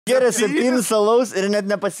išgėrė 7 alaus ir net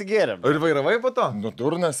nepasigėrė. Ir vairavai po to? Nu,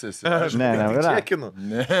 durnas esi. Ne, Čekinu.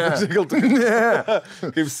 Ne. Gal tu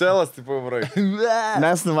kaip selas, tipo, varai.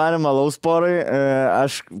 Mes nuvarėm alaus porai,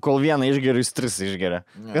 aš kol vieną išgeriu, jis 3 išgeria.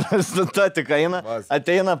 Ta tik eina,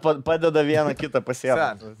 ateina, padeda vieną kitą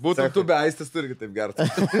pasiemą. Būtum tu be aistės, tu irgi taip gertų.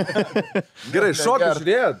 Gerai, šokį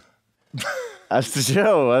žiūrėjot? Aš tai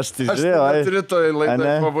žiūrėjau. Aš rytoj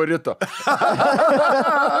laidai favorito.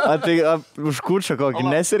 Tai už kūčią kokį,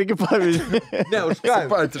 nesirgi pavyzdžiui. Ne, už ką?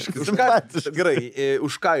 Simpatiškas. Gerai,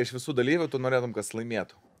 už ką iš visų dalyvių tu norėtum, kas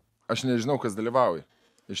laimėtų? Aš nežinau, kas dalyvauja.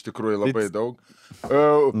 Iš tikrųjų labai daug.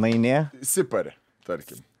 Mainė. Siparė,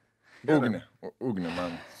 tarkim. Ugnė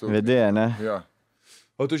man. Vedėja, ne? Jo.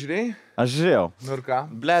 O tu žiūrėjai? Aš žiūrėjau. Nu ir ką?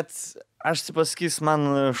 Blet, aš tai pasakys, man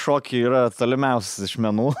šokiai yra tolimiausias iš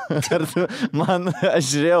menų. Aš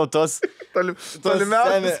žiūrėjau tos...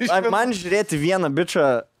 Tolimiausias iš menų. Man žiūrėti vieną bičą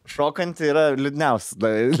šokantį yra liūdniausias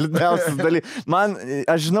dalykas.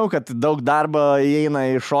 Aš žinau, kad daug darbo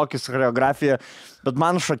įeina į šokį su choreografija, bet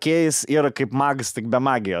man šokėjas yra kaip magas, tik be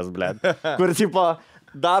magijos, blet. Kur tipo...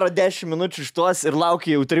 Daro 10 minučių iš tuos ir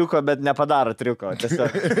laukia jau triuko, bet nepadaro triuko.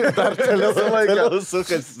 Tiesiog dar toliau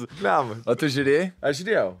sukas. O tu žiūrėjai? Aš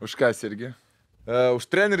žiūrėjau. Už kas irgi? Už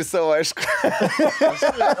trenerį savo, aišku.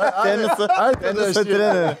 Teniso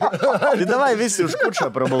trenerį. Tai davai visi už kučią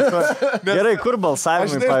prabalsuoja. Gerai, kur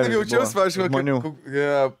balsavimai, pavyzdžiui, žmonių?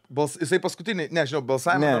 Jisai paskutinį, nežinau,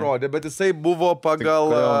 balsavimą nerodė, bet jisai buvo pagal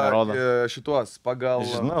šituos, pagal...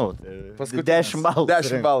 Žinau, 10 balų.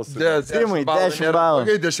 10 balų. 10 balų.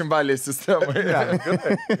 Kokiai 10 baliai sistemai.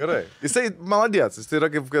 Gerai. Jisai maladėts, jis tai yra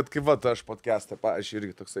kaip va, aš podcast'e, aš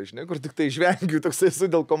irgi toksai, žinai, kur tik tai žvengiu, toksai esu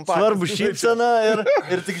dėl kompanijos. Svarbu šypsena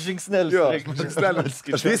ir tik žingsnelis. Jo, žingsnelis.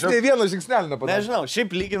 Jis ne vieną žingsnelį nepadarė. Nežinau,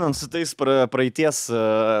 šiaip lyginant su tais praeities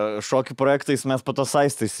šokių projektais, mes po to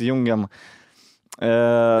saistą įsijungiam.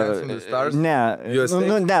 Ne,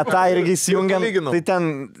 tą irgi įsijungiam. Tai ten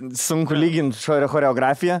sunku lyginti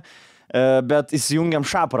choreografiją, bet įsijungiam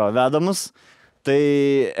šapro vedamus. Tai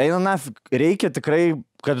eina, reikia tikrai,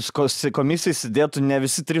 kad komisijai sėdėtų ne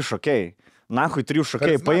visi 3 šokėjai. Nahui 3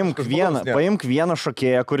 šokėjai, paimk vieną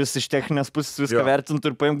šokėją, kuris iš techninės pusės viską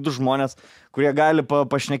vertintų ir paimk 2 žmonės, kurie gali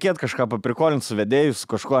pašnekėti kažką, paprikolinti su vedėjų,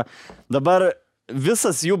 su kažkuo. Dabar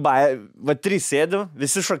visas jų, 3 sėdi,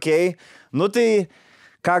 visi šokėjai, nu tai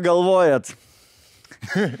ką galvojat?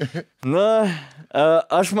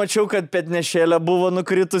 Aš mačiau, kad petnešėlė buvo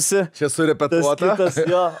nukritusi. Čia surepetuota.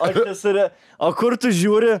 O kur tu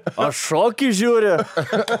žiūri? Aš šokį žiūri.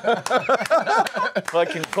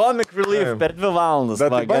 Fucking comic relief per 2 valandas.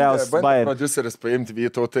 Bet produceris paimti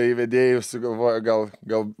Vytautą į vedėjų, sugalvoja, gal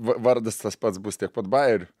vardas tas pats bus tiek pat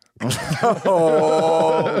Bayerių.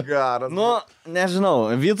 Geras. Nu,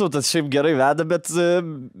 nežinau, Vytautas šiaip gerai veda, bet...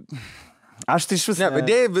 Aš tai iš vis... Ne,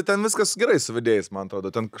 vedėjai, ten viskas gerai su vedėjais, man atrodo,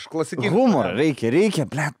 ten klasikinis. Humorą reikia,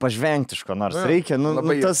 blet, pažvengti iš ko nors. Reikia,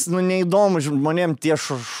 tas, neįdomu žmonėm tie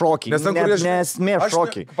šokiai. Nesmė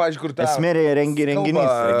šokiai. Esmė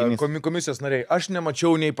renginys. Komisijos nariai, aš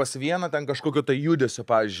nemačiau nei pas vieną ten kažkokio tai judesio,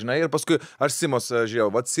 pavyzdžiui, žinai, ir paskui aš Simos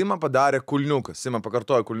žiūrėjau, Sima padarė kulniuką, Sima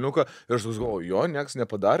pakartojo kulniuką ir aš galvoju, jo, nieks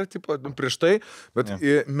nepadarė, tipo, prieš tai, bet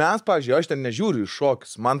mes, pavyzdžiui, aš ten nežiūriu į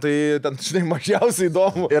šokius, man tai ten, žinai, mažiausiai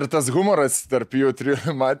įdomu. Ir tas humoras tarp jų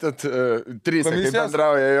 3, matėt, 3, kaip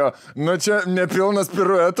bendrauja jo. Nu, čia nepilnas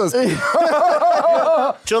piruetas.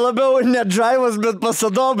 Čia labiau ne džaivas, bet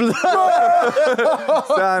pasadobli.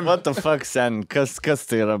 What the fuck, sen? Kas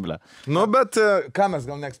tai yra, ble? Nu, bet ką mes,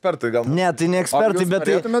 gal ne ekspertai, gal... Ne, tai ne ekspertai, bet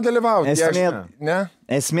tai... Norėtume dalyvauti.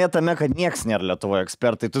 Esmė tame, kad nieks nėra Lietuvoje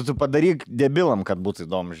ekspertai. Tu padaryk debilam, kad būtų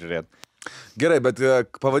įdomu žiūrėti. Gerai, bet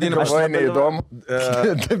pavadinimas... Galvoja neįdomu.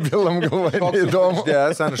 Debilam galvoja neįdomu.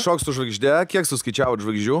 Šoks su žvaigždė. Kiek suskaičiavo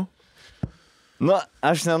žvaigždžių? Nu,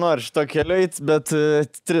 aš nenoriu šito keliu eiti, bet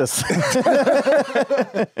 3.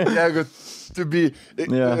 Jeigu to be...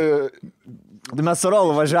 Mes su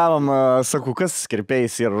Rolu važiavom, sakau, kas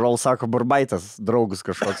kirpėjais ir Rol sako, Burbaitas, draugus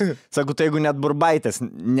kažkoks. Sakau, tai jeigu net Burbaitas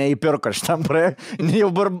neįpirko šitam projektui,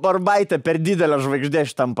 jau Burbaitė per didelę žvaigždė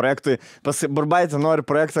šitam projektui, Burbaitė nori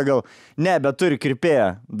projektą gal, ne, bet turi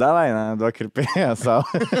kirpėją. Davai, duok kirpėją savo.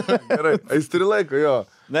 Gerai, jis turi laiko, jo.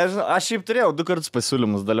 Nežinau, aš šiaip turėjau 2 kartus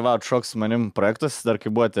pasiūlymus dalyvauti šok su manim projektus, dar kai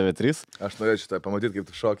buvo TV3. Aš norėčiau tai pamatyti, kaip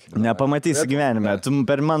tu šoki. Nepamatysi gyvenime, tu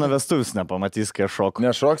per mano vestuvis nepamatysi, kai aš šoku.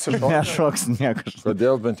 Nešoksi? Nešoksi niekas.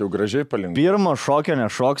 Kodėl bent jau gražiai palinkai? Pirmo šokio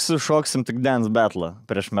nešoksiu, šoksim tik dance battle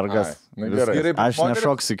prieš mergas. Aš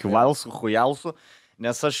nešoksiu iki valsų, hujalsų.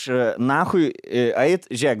 Nes aš, nahui,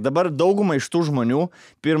 žiūrėk, dabar daugumą iš tų žmonių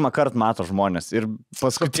pirmą kartą mato žmonės. Ir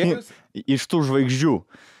paskutinį iš tų žvaigždžių.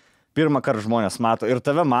 pirmą kartą žmonės mato ir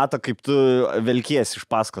tave mato, kaip tu velkiesi iš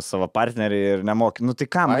paskos savo partnerį ir nemoki. Nu tai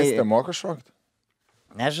kam? Aistė moka šokti?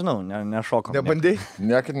 Nežinau, nešokom. Nebandai?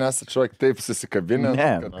 Niekad nesatšok taip susikabinę.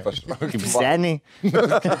 Ne, kaip seniai.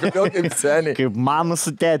 Kodėl kaip seniai? Kaip mamą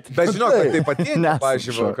su tėti. Bet žinok, kad tai patinka,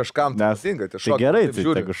 pažiūrėjau, kažkam tai patinka. Tai gerai, tai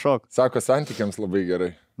tegu šok. Sako, santykiams labai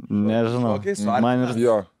gerai. Nežinau. Man ir...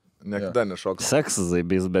 Jo. Niekada nešokom. Seksas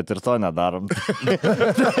zaibys, bet ir to nedarom.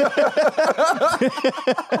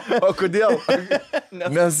 O kodėl?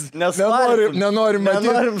 Nes nenorim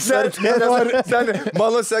matyti.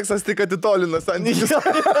 Mano seksas tik atitolina santykius.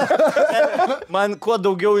 Man kuo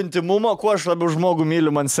daugiau intimumo, kuo aš labiau žmogų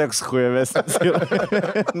myliu, man seks chujevesnis.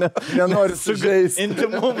 Nenori sužeisti.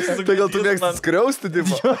 Intimumas. Tai gal tu mėgsti skriausti,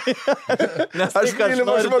 tipo? Aš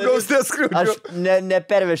mylimą žmogaus neskriaučiu. Aš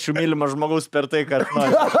nepervešiu mylimą žmogaus per tai, kad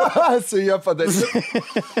noriu. Su jie padaryt.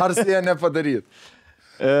 Ar su jie nepadaryt?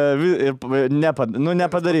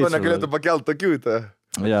 Nepadaryt. Tu negalėtų pakelti tokių į tą.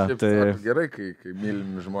 Ja, tai... Gerai, kai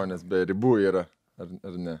mylimi žmonės be ribų yra.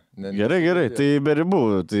 Ar ne? Gerai, tai be ribų.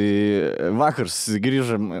 Tai vakar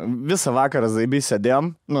grįžom, visą vakarą zaibį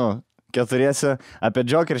sėdėjom, keturiese, apie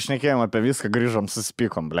Jokerį šnekėjom, apie viską grįžom,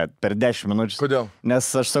 susipykom, blėt, per 10 minučių. Kodėl? Nes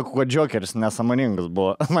aš sakau, kad Jokeris nesąmoningas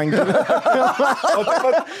buvo.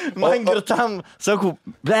 Man girtam, sakau,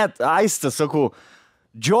 blėt, Aistė, sakau,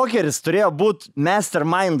 Jokeris turėjo būti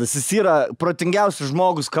mastermindas, jis yra protingiausias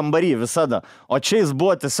žmogus kambarį visada, o čia jis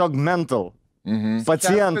buvo tiesiog mental.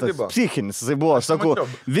 Pacientas, psichinis, jisai buvo, aš sakau,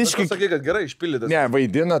 visiškai... Sakai, kad gerai išpildytas. Ne,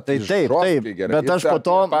 vaidina, tai taip, bet aš po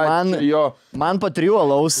to, man po 3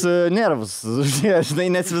 alaus nervus,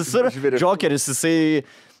 žinai, nes visur Jokeris,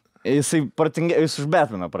 jisai pratingia, jis už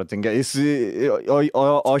Batmaną pratingia,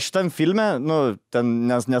 o šitam filme, ten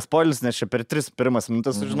nespoilis, nes čia per 3 pirmas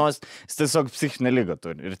minutės sužinos, jis tiesiog psichinę ligą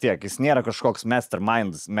turi ir tiek, jis nėra kažkoks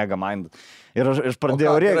mastermindas, megamind. Ir aš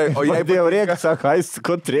pradėjau rėkti, sako,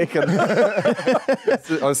 ko reikia.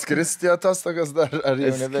 O skristi atostogas dar, ar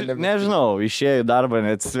jau nebelėbė? Nežinau, išėjau į darbą,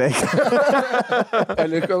 neatsisveikinau.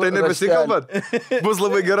 Tai nebesikalbat? Bus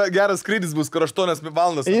labai geras skrydis, bus kur 8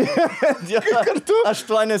 valandas. Kartu?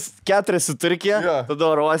 8-4 į Turkiją, tada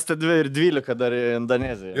oro uoste 2 ir 12 dar į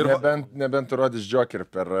Indoneziją. Nebent tu rodys Joker,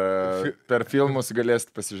 per filmus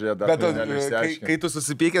galėsit pasižiūrėti dar. Bet kai tu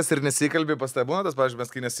susipykęs ir nesikalbė pas tai būna, tas pavyzdžiui,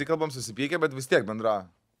 mes kai nesikalbam susipykę, bet vis tiek bendra.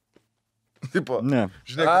 Tipo, ne.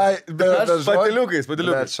 Žinai, patiliukais.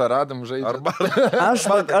 Bet šaradam žaidžiam. Aš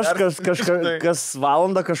kas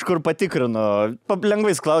valandą kažkur patikrinu.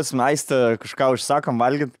 Lengvais klausimais, Aistė, kažką užsakom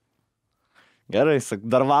valgyti. Gerai,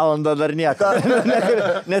 dar valandą, dar nieko.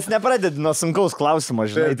 Nes nepradedi nuo sunkaus klausimo,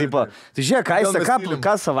 žinai. Tai žiūrėk, Aistė,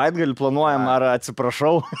 ką savaitgalį planuojam, ar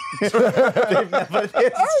atsiprašau? Taip nepradėsi.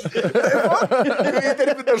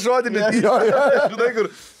 Įterpi tą žodį, žinai, kur...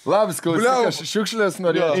 Labas, klausyk, aš šiukšlės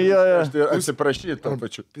norėjau atsiprašyti tam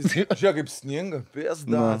pačiu. Žiūrėk, kaip sninga,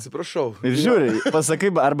 pėsda, atsiprašau. Ir žiūri, pasakai,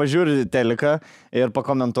 arba žiūri teliką ir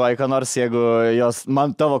pakomentuoji, ką nors, jeigu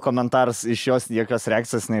man tavo komentaras iš jos jokios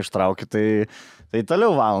reakcijos neištraukia, tai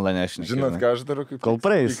toliau valandą nešneki. Žinot, ką aš darau, kaip kol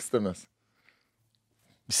praeis. Pykstamės.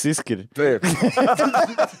 Išsiskiri. Taip.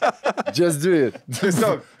 Just do it.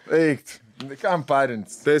 Tiesiog, eik. Kam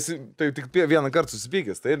parins? Tai tik vieną kartą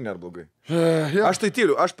susipykęs, tai ir nėra blogai. Aš tai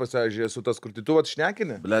tyliu, aš pasižiūrėjau su tas, kur tu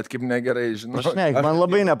šnekini. Blet, kaip negerai, žinau. Man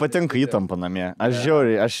labai nepatinka įtampa namie. Aš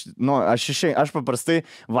žiauriai, aš paprastai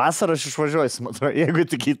vasarą aš išvažiuoju, jeigu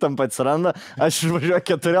tik įtampa atsiranda, aš išvažiuoju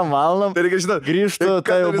 4 valandom, grįžtu,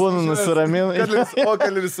 tai jau būnu nusiraminu. O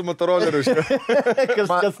kaleris su motoroleriu.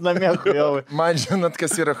 Kažkas namie hujovai. Man žinot,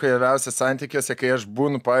 kas yra hujaviausia santykiuose, kai aš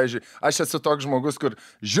būnu, pavyzdžiui, aš esu toks žmogus, kur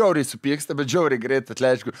žiauriai supyksta, bet žiauriai greit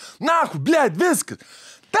atleidžiu. Nahu, blet, viskas.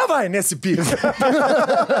 Davai, nesipyk.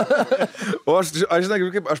 O aš žinai,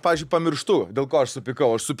 kaip aš, pavyzdžiui, pamirštu, dėl ko aš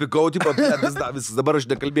supykau. Aš supykau, tipo, viskas, dabar aš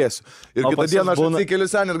nekalbėsiu. Ir kitą dieną aš atsikeliu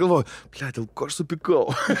sen ir galvoju, dėl ko aš supykau.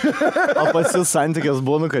 O pas jūs santykės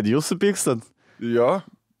būna, kad jūs supykstat? Jo.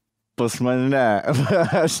 Pas mane ne.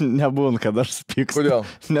 Aš nebūn, kad aš supykstu. Kodėl?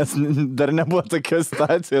 Nes dar nebuvo tokios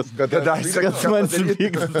situacijos. Kad man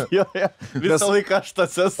supyksta. Visą laiką aš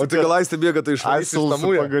tas esu. O tai gal Aistė bėga, tai išlaisys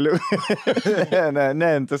namų pagaliau.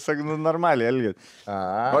 Ne, tiesiog normaliai elgit.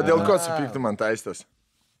 O dėl ko supyktų man Aistės?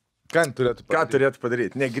 Ką turėtų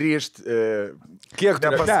padaryti? Negrįžt, kiek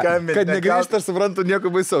nepaskambinti. Kad negrįžt, aš suprantu, nieko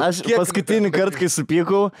baisu. Aš paskutinį kartą, kai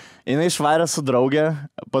supykau, jinai išvarė su draugė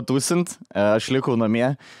patūsint, aš likau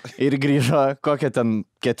namie ir grįžo kokią ten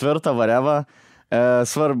 4 varevą.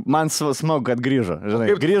 Man smagu, kad grįžo.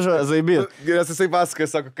 Žinai, grįžo Zaibit. Nes jisai pasakoja,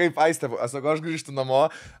 sako, kaip Aistė, aš grįžtu namo,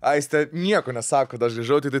 Aistė nieko nesako, kad aš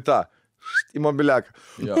grįžau, tai tą. į mobiliaką.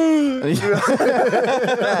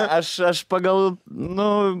 Aš pagal,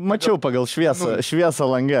 mačiau pagal šviesą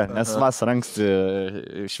langę, nes vasarą anksti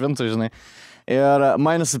švintų, žinai. Ir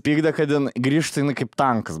mane supykdė, kad grįžta jinai kaip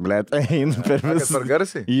tankas, blėt, eina per visą. Per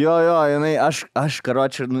garsiai? Jo, jinai, aš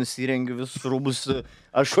karočią nusirengiu visus rūbus,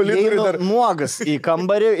 aš einu nuogas į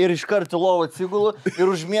kambarį ir iš karto lovą atsigulu ir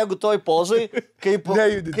užmiegu toj pozai, kaip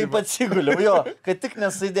atsiguliu, jo, kad tik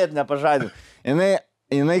nesaidėt, nepažadint.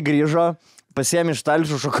 Jinai grįžo, pasiėmė iš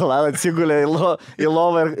talčių šokoladą, atsigulė į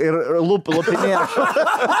lovą ir lupinėjo.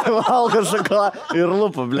 Valgo šokoladą ir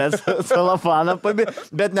lupu, blėt, celofaną pabė.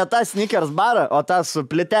 Bet ne tą Snickers barą, o tą su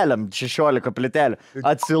plėtelėm, 16 plėtelių.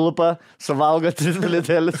 Atsilupa, suvalgo 3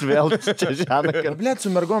 plėtelės, vėl čia žemė. Blėt,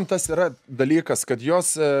 su mergom tas yra dalykas, kad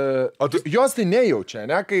jos tai nejaučia,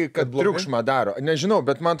 ne, kad triukšmą daro. Nežinau,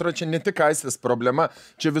 bet man atrodo, čia ne tik Aistės problema,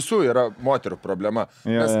 čia visų yra moterų problema.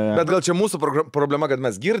 Bet gal čia mūsų problema, kad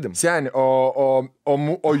mes girdim? Seni, o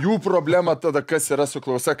jų problema tada, kas yra su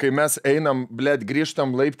klausa, kai mes einam, blėt,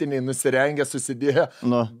 grįžtam laiptiniai, nusirengę, susidėję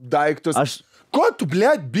daiktus. Ko tu,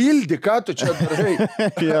 blėt, bildi, ką tu čia darai?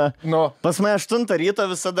 Pas mane 8 ryto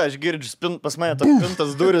visada, aš girdžiu, pas mane tos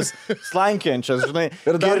spintas duris slankėjančias, žinai.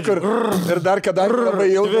 Ir dar kadangi labai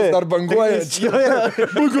ilgas, dar banguojančias.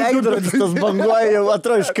 Veidrodis tas banguoja, jau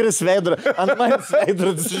atrodo iškris veidrodis. Ant manęs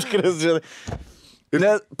veidrodis iškris, žinai.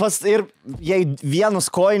 Ir jei vienus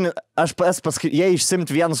koinį, jei išsimt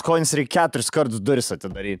vienus koinis, reikia 4 kartus duris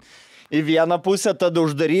atidaryti. Į vieną pusę, tada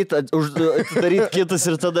atidaryti kitas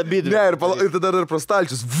ir tada bidri. Ne, ir tada dar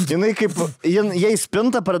prostalčius. Jinai kaip, jei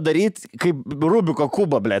spintą pradaryti, kaip Rubiko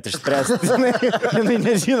kubą, blėt, išspręsti. Jinai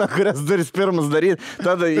nežino, kurias duris pirmas daryti,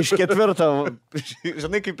 tada iš 4,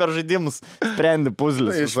 žinai, kaip per žaidimus sprendi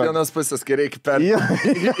puzlis. Iš vienos pusės, kai reikia per...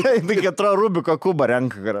 Jinai atrodo Rubiko kubą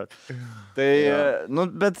renka. Tai,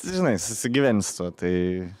 bet, žinai, susigyvenis to, tai...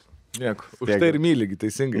 Nieko, už tai ir myli,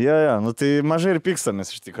 teisingai. Jo, tai mažai ir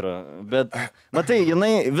pykstamės iš tikrųjų. Bet, matai,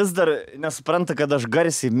 jinai vis dar nesupranta, kad aš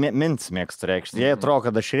garsiai mintis mėgstu reikšti. Jie atrodo,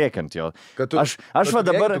 kad aš rėkiant jo. Aš va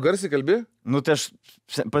dabar... Tu garsiai kalbi? Tai aš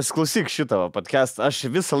pasiklausyk šitą podcastą, aš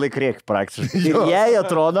visą laiką rėkiu praktiškai. Jei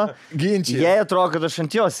atrodo, kad aš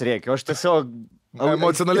ant jos rėkiu, aš tiesiog...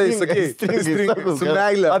 Emocionaliai sakai, su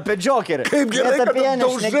meilė. Apie Džokerį. Kaip gerai, kad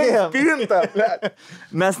daužai spintą.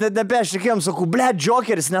 Mes net nepešnekėjom, sakau, blėt,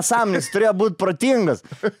 Džokeris nesąmonės, turėjo būti protingas.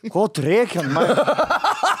 Ko tu rėkiam, man?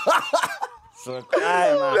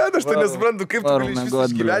 Blėt, aš tai nesuprantu, kaip tu gali iš viso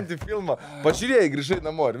išgyventi filmą. Pažiūrėjai, grįžai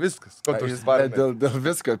namo ir viskas. Dėl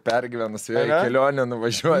visko pergyvenu su jai kelionę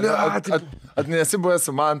nuvažiuoju. Nesi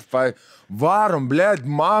buvęs su man, varom, blėt,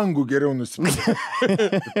 mangų geriau nusipirkti.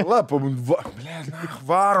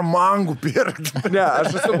 Varom mangų pirkti. Ne,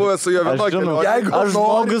 aš esu buvęs su jo vienoj kelionė. Aš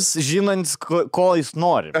žmogus žinantis, ko jis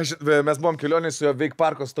nori. Mes buvom kelionė su jo Veik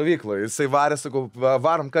parko stovykloje. Jisai varė, sakau,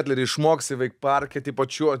 varom Katlerį, išmoksi Veik parke, tipo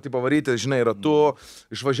varyti, žinai, ratu,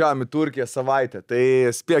 išvažiavom į Turkiją savaitę. Tai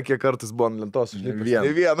spėk, kiek kartus buvo ant lentos užlipęs.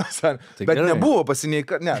 Ne vienas. Bet nebuvo pasinėj,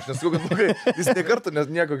 ne, aš nesakau, kad blogai. Jis ne kartą, nes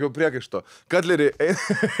nieko priekaišto. Katlerį,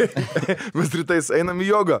 mes rytais einam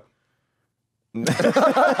į jogą.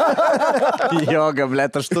 Joga,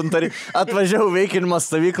 blėt, 8 ryto. Atvažiavau veikinimo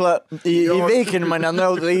stovyklą, į veikinimą,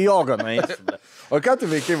 nenuėjau į jogą. O ką tu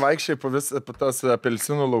veikiai, vaikščiai po tos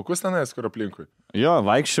apelsinų laukus tenais, kur aplinkui? Jo,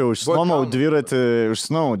 vaikščiau, užsinomau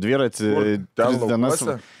dviratį 3 dienas.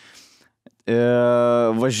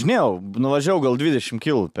 Važinėjau, nuvažiavau gal 20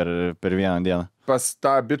 km per vieną dieną. Pas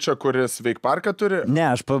tą bičą, kuris Veik parką turi? Ne,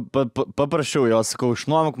 aš paprašiau jo, sakau,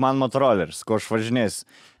 išnuomok man motoroleris, ko aš važinėsiu.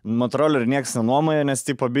 Motorolerį nieks nenuomoja, nes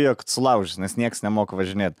tipo bijo, kad sulaužys, nes nieks nemoka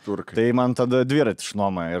važinėti. Turkai. Tai man tada dviratį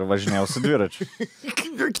išnuomoja ir važinėjau su dviračiu.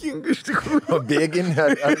 Jokinga iš tikrųjų. O bėginė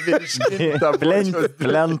ar virškinta?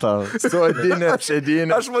 Plenta. Su odinė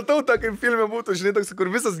apšėdinė. Aš matau tą, kaip filme būtų, žinai, toks, kur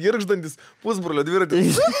visas girgždantis pusbrolio dviratį.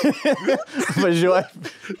 Važiuoju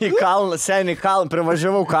į kalną, seniai kalną,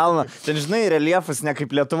 privažiavau kalną. Ten, žinai, reliefas ne kaip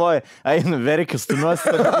Lietuvoje. Einu, verkiu,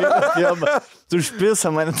 stumiuosi. Tu užpisa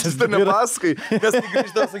mane tas dviratis. Nepaskai, nes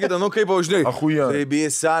grįždavo sakyti, nu kaip važinėjai. Ahujen. Tai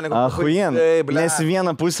bijai senį. Ahujen. Nes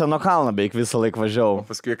vieną pusę nuo kalną beveik visą laiką važiavau.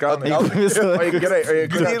 Paskui kalną.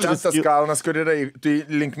 Gerai, tas kalnas, kur yra, tai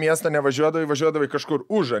link miesto nevažiuodavai, važiuodavai kažkur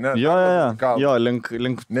už, ne? Jo, link.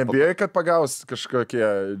 Nebijai, kad pagaus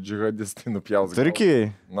kažkokie džihadistai nupjaus.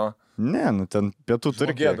 Turkijai? Nu. Ne, ten pietų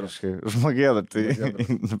Turkija kažkai. Žmogėda, tai,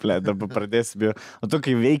 nuplėt, dabar pradėsi bijo. O tu,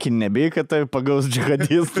 kai veikin, nebijai, kad tai pagaus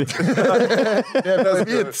džihadistai.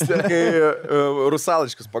 Kai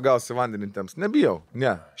rusališkas pagausi vandenį temps. Nebijau,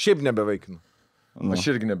 ne, šiaip nebeveikinu. Aš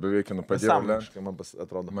irgi nebeveikinu, padėjau. Man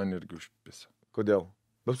atrodo. Man irgi užpisa. Kodėl?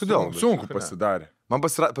 Bet kodėl? Sunku pasidarė. Man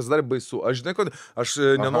pasidarė baisu. Aš žinai, kad aš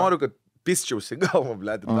nenoriu, kad pisčiausi galvą,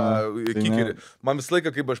 blėt, tą kikerį. Man visą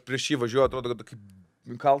laiką, kaip aš prieš jį važiuoju, atrodo, kad kaip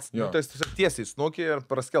kals, nu, tai tiesiog tiesiai snukė ir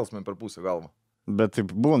praskels man per pusę galvą. Bet taip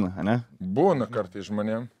būna, ne? Būna kartai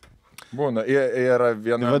žmonėm. Būna. Yra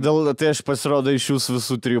viena... Tai aš pasirodo iš jūsų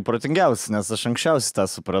visų trijų protingiausias, nes aš anksčiausiai tą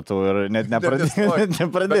supratau ir net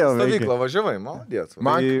nepradėjau. Stovyklą važiavai, maladėt.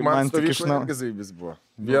 Man stovykla irgi zaibis buvo.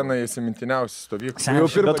 Viena įsimintiniausių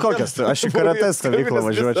stovyklų. Bet kokias, aš į karatė stovyklą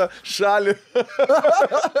važiuočiau. Šalį.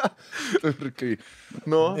 Turkai.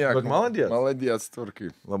 Nu, bet maladėt. Maladėt, turkai.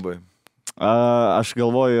 Labai. Aš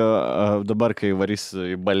galvoju, dabar, kai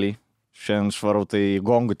varysiu į Balį, šiandien švarau, tai į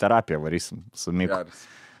gongų terapiją varysim su Miku.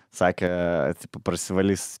 Sakė,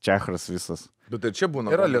 prasivalys čechras visas. Bet tai čia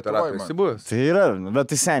būna. Yra Lietuvoje. Tai yra, bet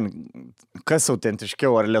tai seniai, kas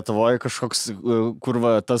autentiškiau, ar Lietuvoje kažkoks, kur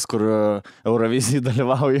va, tas, kur Eurovizijai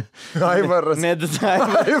dalyvauja. Aivaras. Meditacija.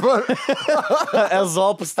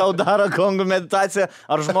 Ezopas tau daro gongų meditaciją,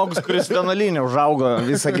 ar žmogus, kuris vienuolynė užaugo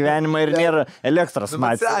visą gyvenimą ir nėra elektros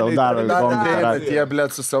matęs, tau daro gongų terapiją. Tie,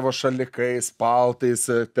 blėt, su savo šalikais, paltais,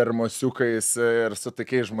 termosiukais ir su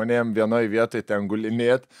tokiais žmonėm vienoj vietoj ten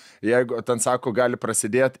gulinėt. Jeigu ten sako, gali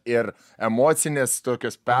prasidėti ir emocinės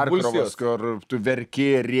tokios perkrovos, kur tu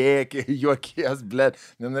verki, rėki, juokies, blėt.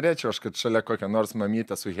 Nenorėčiau aš, kad šalia kokią nors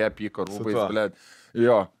mamytę su happy rūbais, blėt.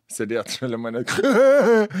 Jo, sėdėt šalia mane.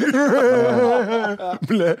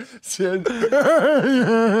 Blėt, sėdėt.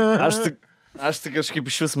 Aš tik kažkaip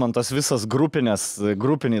iš vis man tos visas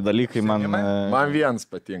grupiniai dalykai man... Man vienas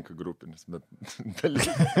patinka grupinis, bet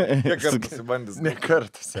dalykai. Kiek kartų pasibandys? Ne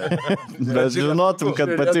kartus. Bet žinotum,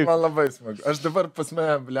 kad patinka. Man labai smagu. Aš dabar pas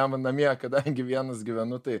mane, blema, namie, kadangi vienas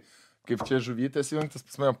gyvenu, tai kaip čia žuvytės jungtis,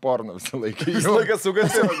 pas mane porno visą laiką. Visą laiką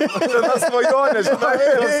sugasimo. Sena svajonė, žinai.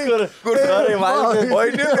 Kur karai valgai.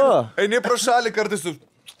 O eini pro šalį kartais su...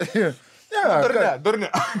 Dar ne.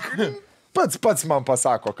 Pats man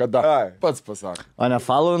pasako, kada. Pats pasako. O ne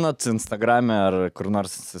followinat Instagram'e ar kur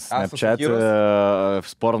nors Snapchat,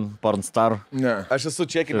 pornstar? Ne. Aš esu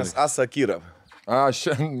čekinęs Asa Akira.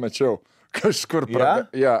 Šiandien mačiau. Kažkur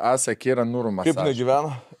Asa Akira nurumas. Kaip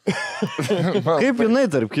negyveno? Kaip jinai,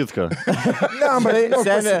 tarp kitko?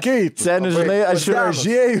 Seniai, žinai,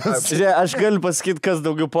 aš galiu pasakyti, kas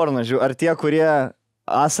daugiau porno žiūri. Ar tie, kurie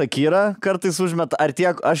Asa Akira kartais užmeta, ar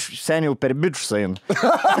tiek aš seniau per bičius einu.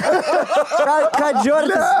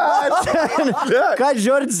 Ką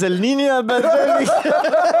Džordis Elninėje, bet...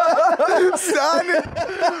 Seniai!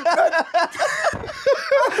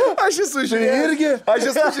 Aš esu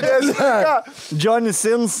žiūrėjęs. Johnny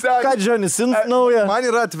Sins. Ką Johnny Sins nauja? Man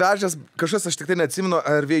yra atvežęs, kažkas, aš tik tai neatsimenu,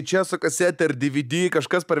 ar VHS kasetė, ar DVD,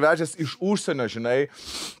 kažkas parvežęs iš užsienio, žinai.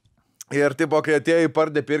 Ir taip, kai atėjo į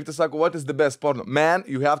pardę pirkti, sako, what is the best porno? Man,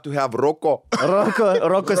 you have to have Rocco.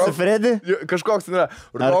 Rocco Siffredi? Kažkoks yra.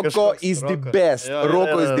 Rocco is the best.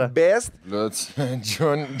 Rocco is the best. Bet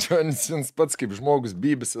John Sins pats kaip žmogus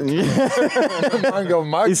bybis. Man gal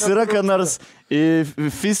magnet. Jis yra, kad nors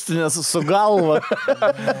fistinės su galva.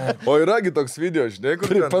 O yragi toks video, žinai,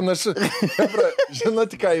 kur ten? Panašu.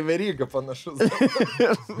 Žinot, ką į Verygą panašus.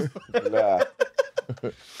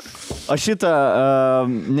 O šitą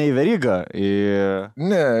ne į Verygą?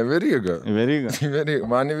 Ne, Verygą. Į Verygą?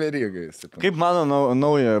 Man į Verygą. Kaip mano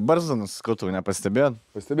naują barzdanus, ko tu nepastebėjot?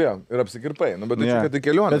 Pastebėjom. Ir apsikirpai. Nu, bet tai čia, kad tai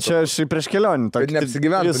kelionė. Bet čia aš prieš kelionį. Kad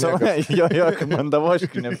neapsigyventų. Jo, kad man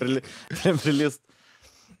davoškai neprilist.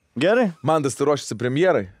 Gerai. Man tas ruošiasi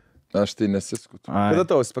premjerai. Aš tai nesiskutu. Kada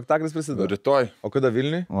tavo spektaklis prisideda? Rytoj. O kada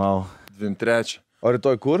Vilniui? Wow. 23. O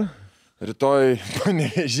rytoj kur? Rytoj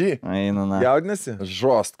Panevėžy. Eina, na. Jaudinasi?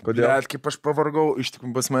 Žost. Kodėl? Bet kaip aš pavargau, iš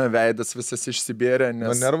tikrųjų pas mane veidas visas išsibėrė.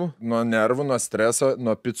 Nuo nervų? Nuo nervų, nuo streso,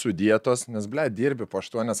 nuo picų dietos, nes, dirbi po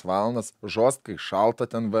 8 valandas, žost, kai šalta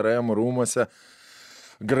ten VRM rūmuose.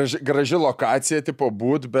 Graži lokacija, tipo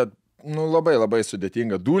būt, bet labai labai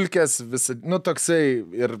sudėtinga. Dulkės, visa, toksai,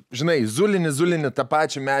 ir, žinai, zulinį tą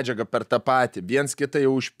pačią medžiagą per tą patį, viens kitą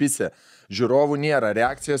jau užpisė. Žiūrovų nėra,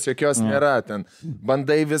 reakcijos jokios nėra, ten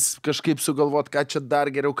bandai vis kažkaip sugalvot, ką čia dar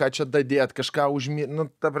geriau, ką čia dadėt, kažką užmirti,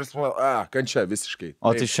 ta prasme, kančia visiškai.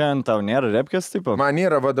 O tai šiandien tau nėra repkės tipo? Man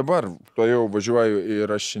nėra, va dabar, to jau važiuoju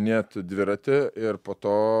įrašinėti dviratį ir po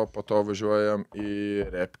to važiuojam į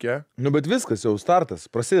repkę. Nu, bet viskas jau startas,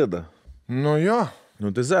 prasideda. Nu jo. Nu,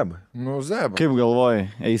 tai zeba. Kaip galvoji,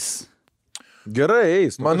 eis? Gerai,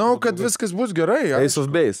 eis. Manau, kad viskas bus gerai. Ace of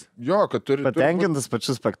Base. Jo, kad turi... Patenkintas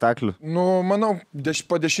pačiu spektakliu. Nu, manau,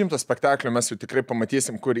 po 10 spektaklio mes jau tikrai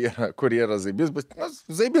pamatysim, kur yra Zaibis. Bet,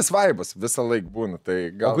 Zaibis vaibas visą laiką būna. Tai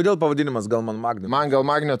gal... O kodėl pavadinimas gal man Magnet? Man gal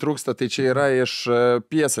Magnet trūksta, tai čia yra iš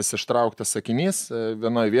piesės ištrauktas sakinys.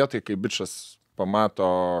 Vienoje vietoje, kai bičas pamato,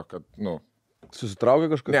 kad, Susitraukė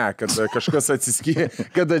kažkas? Ne, kad kažkas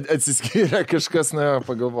atsiskyrė, kažkas, na,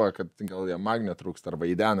 pagalvoja, kad gal jie magnio trūksta, arba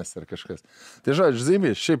įdenas ar kažkas. Tai žodžiu,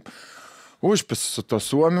 Zybį, šiaip užpis su to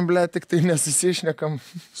suomiu, ble, tik tai nesusišnekam.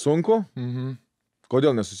 Sunku? Mhm.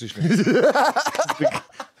 Kodėl nesusišnekam?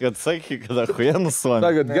 Kad sakai, kad achuėnų suomiu.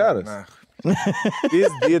 Sakat geras.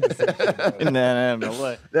 Jis dydis. Ne,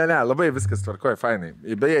 melai. Ne, labai viskas tvarkoja, fainai.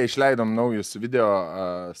 Beje, išleidom naujus video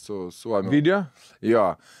su suomiu. Video?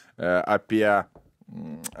 Jo, apie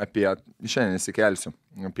šiandien įsikelsiu,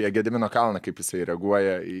 apie Gedimino kalną, kaip jisai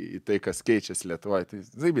reaguoja į tai, kas keičiasi Lietuvoje. Tai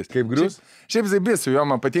Zaibys. Kaip grius? Šiaip Zaibys, su juo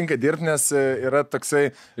man patinka dirbti, nes yra toksai,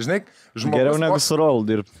 žinai, žmogus... Geriau negu su Raul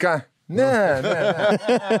dirbti. Ką? Ne.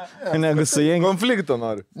 Negu su Jengi. Konflikto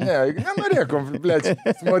nori. Ne, nenorėjo konflikto.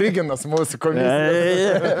 Smoriginas mūsų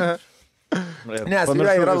komisija. Nes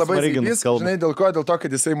yra labai Zaibys, žinai, dėl ko? Dėl to,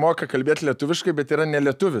 kad jisai moka kalbėti lietuviškai, bet yra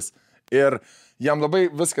nelietuvis. Ir jam labai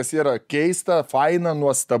viskas yra keista, faina,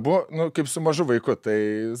 nuostabu, nu, kaip su mažu vaiku, tai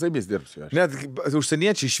Zaibys dirbsiu. Net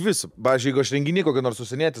užsieniečiai iš viso. Pavyzdžiui, jeigu aš renginį kokį nors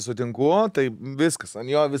užsienietį sutinku, tai viskas,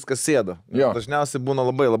 ant jo viskas sėda. Dažniausiai būna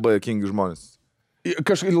labai labai jokingi žmonės.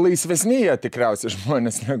 Kažkaip laisvesni jie tikriausiai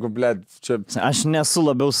žmonės, negu, blėd, čia... Aš nesu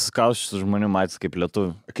labiau suskaušęs žmonių matęs kaip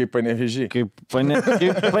lietuvių. Kaip Panevėžys. Kaip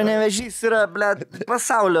Panevėžys yra, blėd,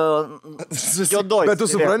 pasaulio juodoj. Bet tu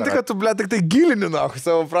supranti, kad tu, blėd, tik tai gilini, na,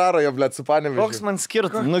 savo prarąją, blėd, su Panevėžiu. Koks man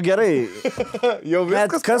skirtas? Nu gerai. Jau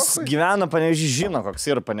Bet viskas. kas gyvena Panevėžys žino,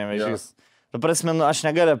 koks yra Panevėžys. Tu prasme, nu, aš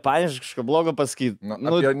negaliu paaiškinti kažką blogo pasakyti.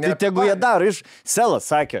 Nu, tai tegu jie daro. Iš Selas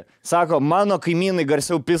sakė. Sako, mano kaimynai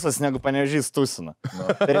garsiau pisas negu Panevėžys tusina.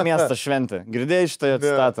 Per miesto šventę. Girdėjai šitą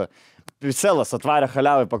citatą? Selas atvarė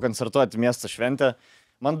Haliavai pakoncertuoti miesto šventę.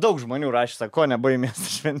 Man daug žmonių rašė, sako, nebai miesto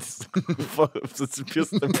šventės.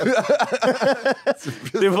 Susipistami.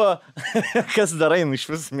 Tai va, kas darai, nu iš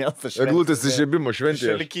vis miesto šventės. Eglutės įžiebimo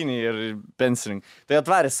šventė. Šalikiniai ir pensininkai. Tai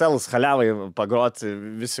atvarė Selas Haliavai pagroti,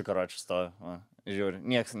 visi karočius to. Žiūri,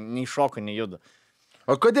 nieks nei šoka, nei juda.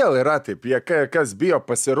 O kodėl yra taip? Jie kas bijo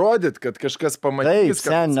pasirodyti, kad kažkas pamatys? Taip,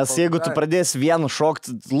 sen, nes jeigu tu pradėsi vienu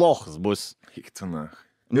šokti, lohas bus. Hiktuna.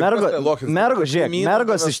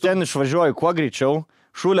 Mergos iš ten išvažiuoja kuo greičiau.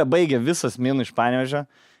 Šūlė baigė visas minų iš Panevėžio.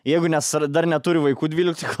 Jeigu dar neturi vaikų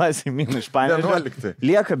 12 klasiai minų iš Panevėžio.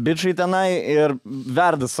 Lieka bičiai tenai ir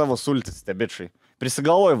verda savo sultis tie bičiai.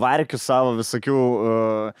 Prisigalvoju varkių savo visokių,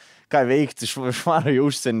 ką veikti, išvaro į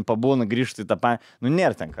užsienį, pabūna, grįžti į tą Panevėžį. Nu,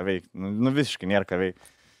 nėra ten ką veikti. Nu, visiškai nėra ką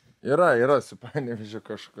veikti. Yra su Panevėžiu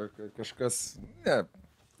kažkas... Ne.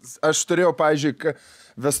 Aš turėjau, pavyzdžiui,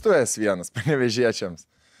 vestuvės vienas panevėžiečiams.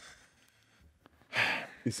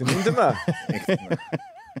 Įsimintina?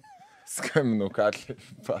 Skambinau Katlį,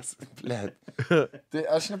 blėt. Tai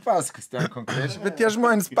aš nepasakos ten konkrečiai, bet tie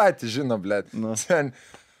žmonės patys žino, blėt. Ten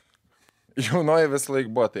jaunoji vis laik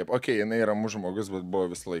buvo taip. Okei, jinai yra mūsų žmogus, bet buvo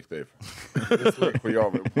vis laik taip. Vis laik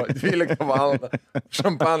hujovai buvo. 12 valandą,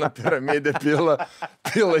 šampaną piramidė pila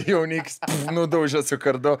jaunikis, nudaužė su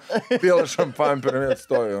kardu, pila šampaną piramidė,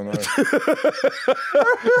 stojo jaunoji.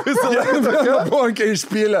 Visą laiką bonkę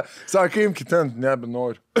išpylė, sako, imkit ten,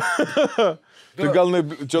 nebenoriu. Tai gal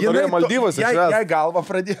čia norėjo Maldyvas išvest? Jei galva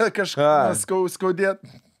pradėjo kažką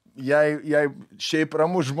skaudėti, jei šiaip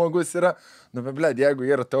ramus žmogus yra, nu, blėd, jeigu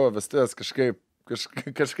yra tavo vestuvės kažkaip.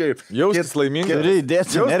 Jaustis laimingas. Turi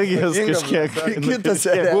įdėti energijos kažkiek. Kitas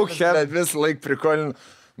vis laik prikolinu.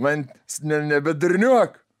 Man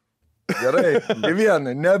nebedurniuok. Gerai,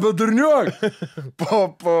 vienai, nebedurniuok.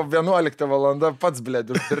 Po 11 valandą pats,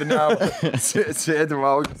 blėd, durniavo. Sėdi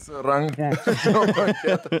valgys ranką.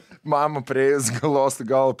 Mama prieis galos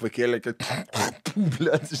galą pakėlė, kad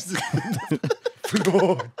blėd, išsitikti.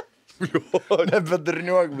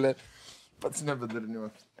 Nebedurniuok, blėd. Pats nebedarniuok.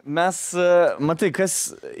 Mes, matai,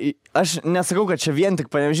 aš nesakau, kad čia vien tik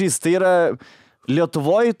Panevėžys, tai yra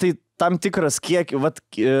Lietuvoje, tai tam tikras kiek,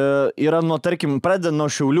 yra nuo, tarkim, pradeda nuo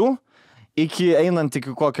Šiaulių, iki einant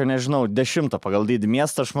iki kokio, nežinau, 10 pagal dydį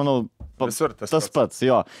miestą, aš manau, visur tas pats,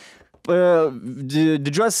 jo.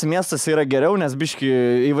 Didžiuosiuose miestuose yra geriau, nes biški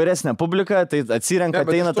įvairesnė publika, tai atsirenka,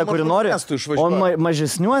 ateina ta, kuri nori, o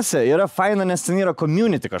mažesniuose yra faina, nes ten yra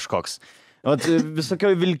community kažkoks.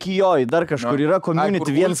 Visokioj Vilkijoj, dar kažkur yra community,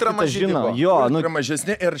 viens kitą žino. Jo, yra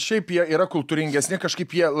mažesni ir šiaip jie yra kultūringesni,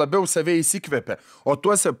 kažkaip jie labiau save įsikvėpia. O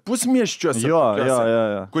tuose pusmiesčiuose,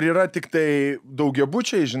 kur yra tik tai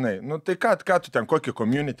daugiabučiai, žinai, nu tai ką tu ten, kokį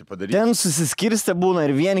community padaryti? Ten susiskirstė būna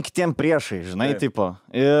ir vieni kitiem priešai, žinai, tipo.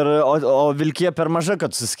 O Vilkija per maža,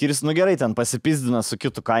 kad susiskirsti, nu gerai, ten pasipizdina su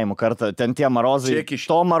kitu kaimu kartą, ten tie marozai,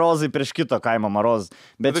 to marozai prieš kito kaimo marozai.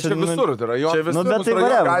 Bet čia visur, tai yra jo. Nu, bet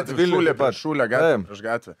tai Šulio gatvė prieš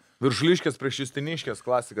gatvę. Viršuliškės prieš Justiniškės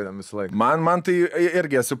klasika ten visą laiką. Man tai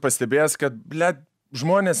irgi esu pastebėjęs, kad, blėt,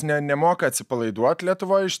 žmonės nemoka atsipalaiduoti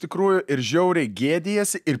Lietuvoje iš tikrųjų ir žiauriai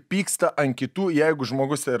gėdijasi ir pyksta ant kitų, jeigu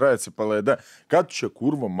žmogus yra atsipalaida. Ką čia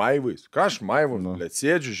kurva maivais? Ką aš maivau? Blėt,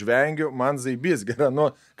 sėdžiu, žvengiu, man zaibys gera, nu,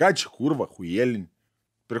 ką čia kurva hujelini?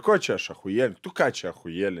 Prie ko čia aš ahujelini? Tu ką čia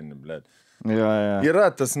ahujelini, blėt? Ja. Yra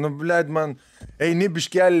tas, nu, blėd, man eini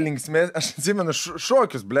biškelį linksmės, aš atsimenu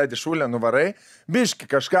šokius, blėd, iš Šulę nuvarai, biški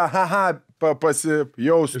kažką,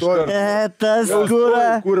 jau stovi. Tas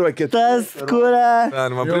kurva, tas kurva.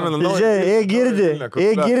 Man primenu,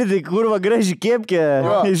 girdi, kurva graži kepkė,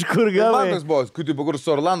 iš kur gavai. Man toks buvo, kur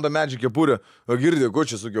su Orlando Magic kepurė, o girdi, ko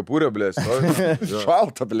čia su kepurė, blėd.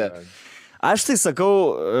 Šalta, blėd. Aš tai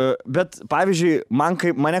sakau, bet pavyzdžiui,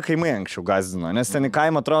 mane kaimai anksčiau gazdino, nes ten į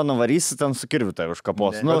kaimą atrodo nuvarysi, ten su kirviu tai už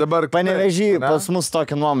kapos. Nu, Panevėžy pas mus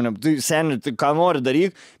tokia nuomonė, tai seniai, tai ką nori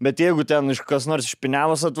daryk, bet jeigu ten kas nors iš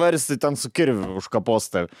Piniavos atvaris, tai ten su kirviu už kapos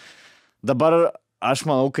tai. Dabar aš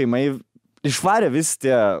manau, kaimai išvarė visi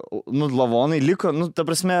tie, nu, lavonai liko, nu, ta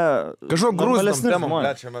prasme... Kažko grūzam temam,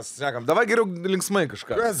 blėt, čia mes šnekam. Davai geriau linksmai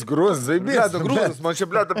kažką. Kas grūzas, zaibės? Blėt, grūzas, man čia,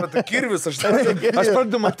 blėt, apie tą kirvis, aš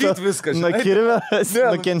pradedu matyti viską, žinai. Nuo kirvės,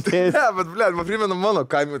 nukentėjus. Ne, bet, blėt, man primenu mano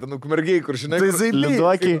kaimį, ten ukmergiai, kur, žinai, tai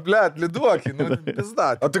liduokiai. Blėt, liduokiai, nu,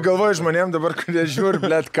 pizdat. O tu galvoji žmonėm dabar, kurie žiūri,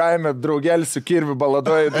 blėt, kaime, draugelį su kirviu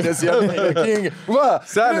baladoja, nes jie nekingi. Va,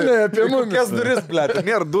 senai, apie mumis. Kokias duris, blėt,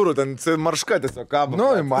 nėra durų, ten marška tiesiog kabo. Nu,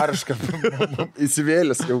 marška.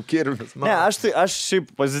 Įsivėlęs jau kirvis. Ne, aš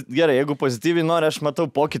šiaip, gerai, jeigu pozityviai nori, aš matau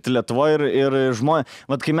pokytį Lietuvoje ir žmonės,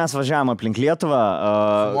 mat kai mes važiavam aplink Lietuvą,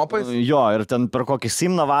 jo, ir ten per kokį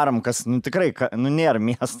Simną varam, kas, nu tikrai, nu nėra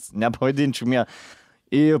miestas, nepavadinčiau miestą.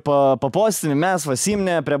 Į papostinį mes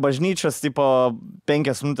Simne prie bažnyčios, tipo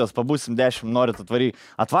 5 minutės pabūsim, 10 norit atvaryti.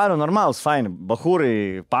 Atvario normalus, faini,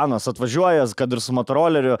 bahūrai, panos atvažiuojas, kad ir su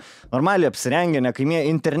motoroleriu, normaliai apsirengė, ne kaimė,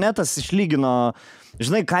 internetas išlygino.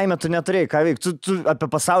 Žinai, kaime tu neturėjai ką veikti, tu apie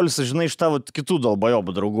pasaulį sužinai iš tavo kitų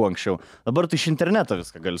dalbajobų draugų anksčiau. Dabar tu iš interneto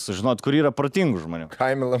viską gali sužinoti, kur yra protingų žmonių.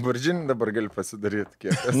 Kaime Lamborghini dabar gali pasidaryti,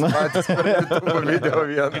 kiek esi matęs per YouTube video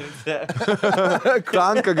vieną.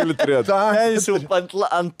 Tanką gali turėti. Jis jau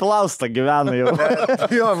ant plausto gyvena jau.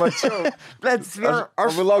 Jo, mačiau.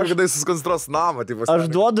 Aš laukiu, kada jis sukonstruos namą. Aš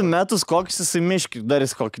duodu metus, kokius jisai miškį,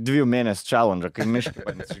 darys kokį 2 mėnesių challenge, kai miškį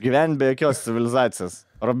bandys gyventi be jokios civilizacijos.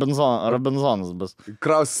 Robinzonas bus.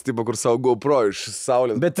 Krausis, tipo, kur savo GoPro iš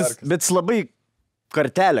saulės. Bet jis labai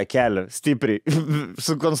kartelę kelia, stipriai.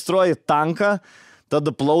 Sukonstruoji tanką,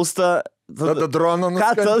 tada plaustą. Tada droną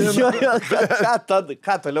nuskandina.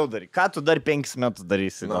 Ką toliau darai? Ką tu dar 5 metus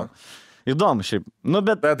darysi? No. Įdomu šiaip. Nu,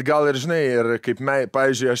 bet gal ir žinai, ir kaip,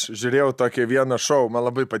 pavyzdžiui, aš žiūrėjau tokį vieną šou, man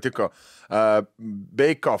labai patiko.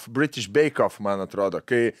 Bake Off, British Bake Off, man atrodo,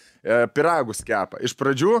 kai piragus kepa. Iš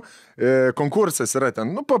pradžių konkursas yra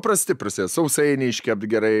ten, nu, paprasti prasidė, sausainį iškept,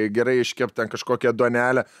 gerai iškept ten kažkokią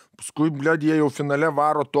duonelę, paskui, blėd, jie jau finale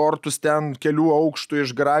varo tortus ten kelių aukštų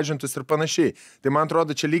išgražintus ir panašiai. Tai man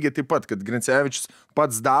atrodo, čia lygiai taip pat, kad Grincevičius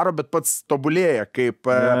pats daro, bet pats tobulėja, kaip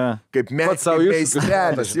meistrelis.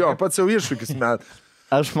 Jo, pats savo iššūkis met.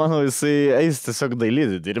 Aš manau, jisai eis tiesiog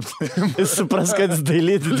dailydį dirbti. Jis supras, kad jis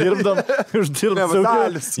dailydį dirbdom, uždirbdom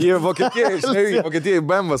saugius. Jie Vokietijai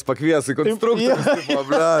BMWs pakvies į konstruktorius, tipo,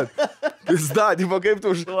 blėt. Pizdatį, kaip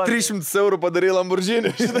tu už 300 eurų padarai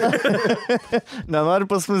Lamborghini. Nenori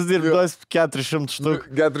pas mus dirbti, duos 400 štuk.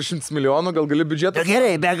 400 milijonų, gal gali biudžetą?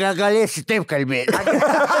 Gerai, bet galėsi taip kalbėti.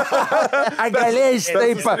 Galėsi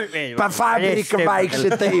taip, pa fabriką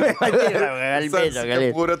vaikščiai taip.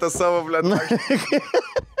 Galėsi. Pūrėtą savo, blėt.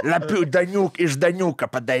 Lapių iš Daniuką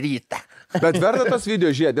padaryta. Bet verta tas video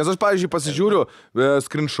žiūrėti, nes aš, pavyzdžiui, pasižiūriu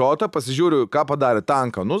screenshotą, pasižiūriu, ką padarė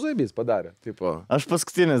tanką. Nu, zaibys padarė. Tipo. Aš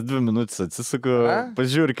paskutinės 2 minutės atsisuku,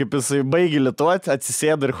 pasižiūriu, kaip jisai baigė lietuoti,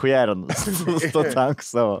 atsisėdo ir hujerino su to tanku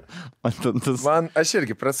savo. Aš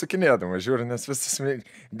irgi prasukinėdama žiūriu, nes visas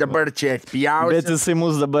dabar čia atpjausiu. Bet jisai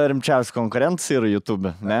mūsų dabar rimčiausias konkurentas yra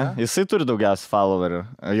YouTube, ne? Jisai turi daugiausiai followerių,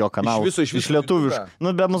 jo kanalų. Iš lietuviškų.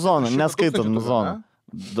 Nu, be muzono, neskaitant muzono.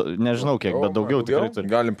 Nežinau kiek, bet daugiau tikrai turi.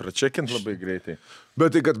 Galim pračekinti labai greitai.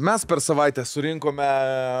 Bet tai, kad mes per savaitę surinkome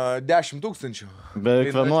 10 000.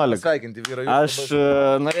 Beveik 11. Aš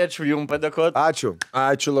norėčiau jums padėkoti. Ačiū.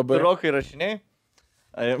 Ačiū labai. Rokai rašiniai.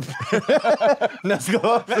 Nes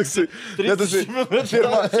galvoju, 30 minučių.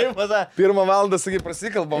 Pirmą valandą, sakai,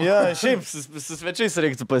 prasikalbam. Jo, šiaip su svečiais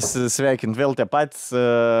reiktų pasisveikinti. Vėl tie patys,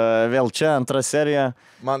 vėl čia antra serija.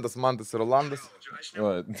 Mantas ir Rolandas.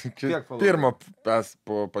 Pirmą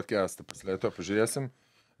po podcastą pasileito, pažiūrėsim.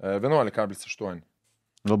 11,8.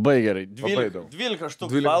 Labai gerai. Labai daug. 12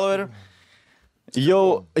 štukų followerių.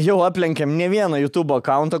 Jau aplenkėm ne vieną YouTube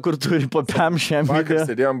accountą, kur turi po 5 Vakar video.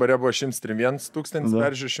 sėdėjom bare buvo 131 tūkstantis,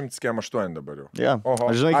 peržiūrė 108 dabar jau. Ja.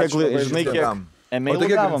 Oho. Žinai, Ačiū kiek labai.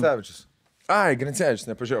 emailų gavom? Grincevičius. Ai, Grincevičius,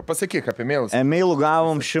 nepažiūrėjau. Pasakyk apie mailus. Emailų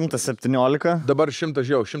gavom 117. Dabar 100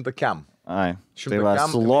 žiau, 100 kem. Ai, 100 tai va,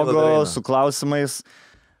 kem, su Emailą logo, dar eina. su klausimais.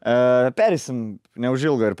 Perėsim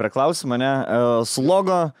neužilgo ir prie klausimą, ne? Su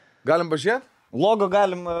logo. Galim pažiūrėti? Logo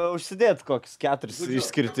galim užsidėti kokius 4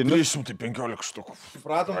 išskirtinius. 315 štukų.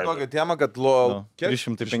 Supratom tokią temą, kad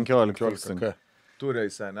 315 tūkstančių. Turi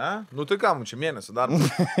jisai, ne? Nu tai ką, čia mėnesį dar.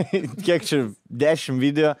 Kiek čia 10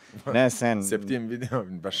 video? Ne, sen. 7 video,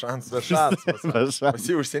 be šansų. Be šansų. Be šansų.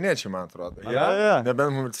 Visi užsieniečiai, man atrodo. Ja.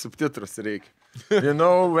 Nebent mums subtitrus reikia. You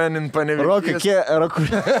know, when in Rokai,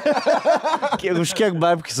 Panevėžys. už kiek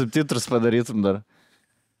babkių subtitrus padarytum dar?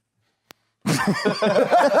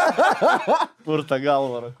 Purta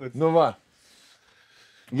galva, Rakutis. Nu va.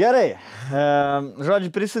 Gerai. Žodžiu,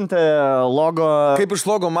 prisintė logo. Kaip iš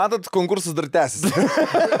logo matot, konkursas dar tęsis.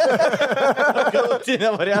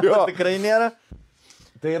 Galutinė variantą tikrai nėra.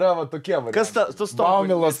 Tai yra va tokie variantai. Kas tu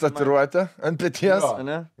Baumilos tatuiruotė ant peties.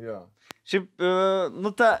 Ne? Jo. Šiaip,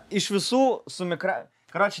 nu ta, iš visų su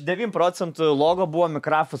Karoči, 9% logo buvo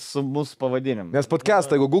mikrafas su mūsų pavadinimu. Nes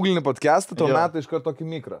podcastą, jeigu googlini podcastą, tuo Jo. metu iš karto tokį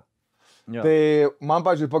mikrą. Jo. Tai man,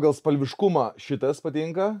 pavyzdžiui, pagal spalviškumą šitas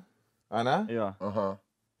patinka, a ne? Jo. Aha.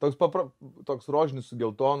 Toks rožinis su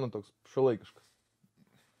geltonu, toks šiuolaikiškas.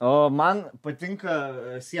 O man patinka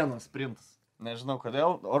sienos printas. Nežinau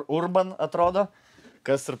kodėl. Urban atrodo.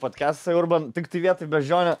 Kas ir podcastai Urban. Tik tai vietoj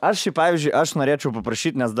bežionio. Aš šiaip, pavyzdžiui, aš norėčiau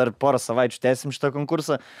paprašyti, nes dar porą savaičių tęsim šitą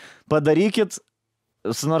konkursą. Padarykit,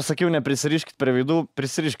 nors sakiau, neprisiriškit prie veidų,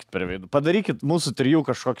 prisiriškit prie veidų. Padarykit mūsų 3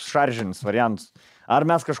 kažkokius šaržinius variantus. Ar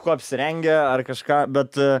mes kažko apsirengę, ar kažką,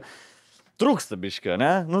 bet trūksta biškio,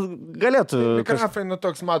 ne? Nu, galėtų... Mikrafai, nu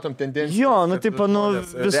toks matom tendenciją. Jo, nu, tipo, nu,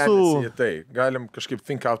 visų... Tai, galim kažkaip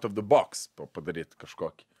think out of the box padaryti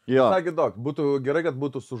kažkokį. Jo. Sakė daug, būtų gerai, kad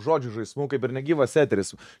būtų su žodžių žaismu, kaip ir negyvas eteris.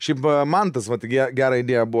 Šiaip man tas, gerą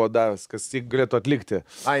idėją buvo davęs, kas jį galėtų atlikti.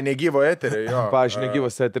 Ai, negyvo eterį, jo. Pavyzdžiui,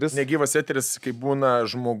 negyvas eteris. Negyvas eteris, kai būna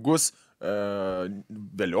žmogus,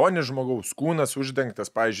 velionis žmogaus kūnas uždengtas,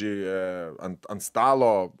 pavyzdžiui, ant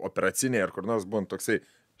stalo operacinėje ar kur nors būna toksai,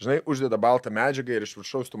 žinai, uždeda baltą medžiagą ir iš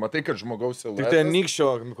viršaus tu matai, kad žmogaus siluetas. Tik tai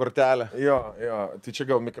nykščio kortelė. Jo, tai čia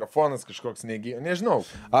gal mikrofonas kažkoks nežinau.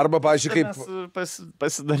 Arba, pavyzdžiui, kaip...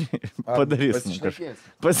 Padarysim kažką.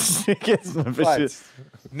 Pasišnekėsim apie šį.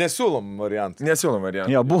 Nesiūlom variantų. Nesiūlom variantų.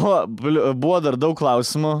 Jo, buvo dar daug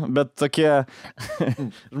klausimų, bet tokie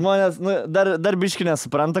žmonės, nu, dar biški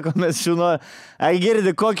nesupranta, kad mes žinome, ai girdi,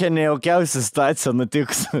 kokią nejaukiausią situaciją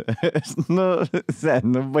nutiks. Nu,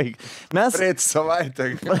 baig. Mes... Praeitą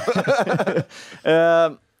savaitę.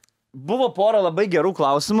 Buvo pora labai gerų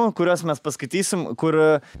klausimų, kuriuos mes paskaitysim, kur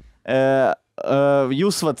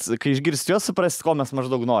jūs, vat, kai išgirsti juos, suprasit, ko mes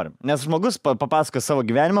maždaug norim. Nes žmogus papasako savo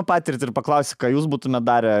gyvenimo patirtį ir paklausė, ką jūs būtumėte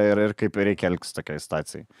darę ir kaip reikia elgtis tokiai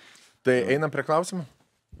situacijai. Tai einam prie klausimų?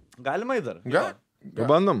 Galima į dar?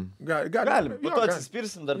 Pabandom? Galim. Po to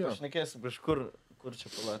atsispirsim, dar pašnekėsim, iš kur čia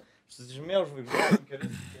pala. Susižymėjau žvaigždžių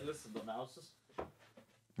kelis įdomiausius.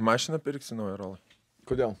 Mašiną pirksi naują rolą.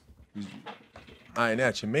 Kodėl? Ai, ne,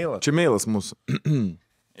 čia mailas. Čia mailas mūsų.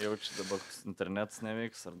 Jau čia dabar internetas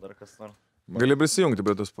neveiks ar dar kas nors. Gali prisijungti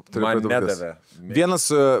prie tos... Man nedavė.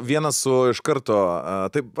 Vienas su iš karto,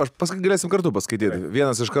 taip, galėsim kartu paskaityti.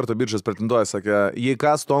 Vienas iš karto biržas pretenduoja, sakė, jei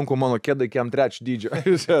kas, tonku mano kėdai kiam 3 dydžio.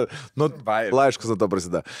 Nu, laiškas nuo to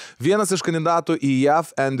prasideda. Vienas iš kandidatų į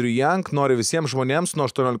JAV, Andrew Yang, nori visiems žmonėms nuo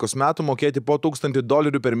 18 metų mokėti po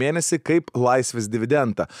 $1000 per mėnesį kaip laisvės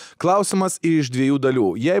dividendą. Klausimas iš 2 dalių.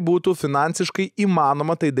 Jei būtų finansiškai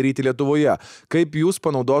įmanoma tai daryti Lietuvoje, kaip jūs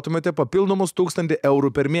panaudotumėte papildomus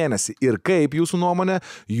 €1000 per mėnesį ir kaip jūsų nuomonė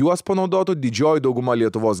juos panaudotų didžioji dauguma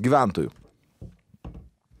Lietuvos gyventojų?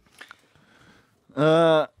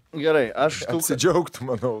 Gerai, aš Apsidžiaugtų,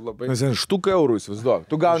 manau, labai. Nes štuką eurų įsivaizduok.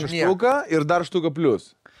 Tu gauni štuką ir dar štuką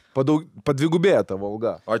plus. Padvigubėja tavo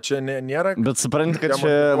alga. O čia nėra... Bet supranti, kad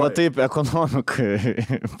čia va taip ekonomikai,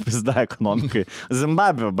 pizda ekonomikai.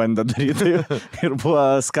 Zimbabvė bandė daryti ir buvo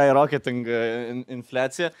skyrocketing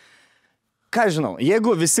infliacija. Ką žinau,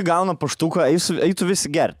 jeigu visi gauna po štuką, eitų visi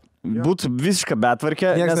gerti. Būtų visiška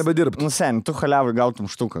betvarkė. Niekas nebedirbtų. Nu, sen, tu haliavai gautum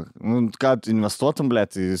štuką. Nu, ką investuotum,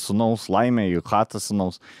 blėt, į sūnaus laimę, į chatą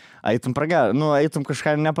sūnaus. eitum pragerą, nu, eitum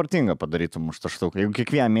kažką nepartingą padarytum už tą štuką, jeigu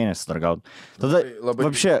kiekvieną mėnesį dar gaut. Tada,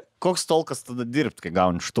 vapšė, koks tolkas tada dirbti, kai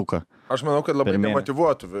gauni štuką? Aš manau, kad labai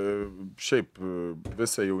demotyvuotų šiaip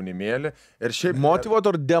visą jaunimėlį. Ir šiaip...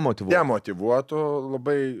 Motyvuotų ar demotyvuotų? Demotyvuotų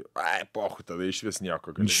labai... Ai, pohu, tada iš vis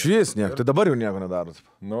nieko. Iš vis nieko, tai dabar jau nieko nedarot.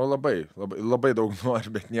 Nu, labai daug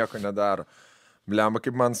nori, bet nieko nedaro. Blemba,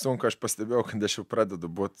 kaip man sunku, aš pastebėjau, kad aš jau pradedu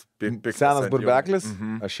būti piktas. Senas burbeklis?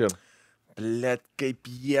 Aš ir. Blet, kaip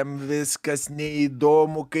jiem viskas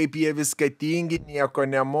neįdomu, kaip jie viską tingi, nieko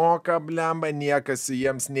nemoka, blemba, niekas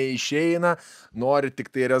jiems neišeina, nori tik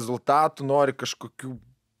tai rezultatų, nori kažkokių,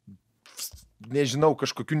 nežinau,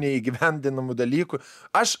 kažkokių neįgyvendinamų dalykų.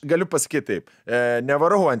 Aš galiu pasakyti taip,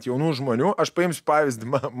 nevarau ant jaunų žmonių, aš paimsiu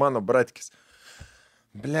pavyzdį mano bratkis.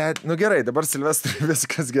 Blet, nu gerai, dabar Silvestrui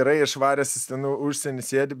viskas gerai, išvaręs jis ten užsienį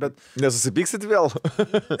sėdi, bet... Nesusipyksit vėl?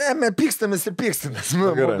 Ne, mes pykstamės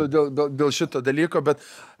dėl šito dalyko, bet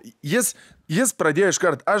jis pradėjo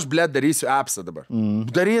iškart, aš, blet, darysiu appsą dabar.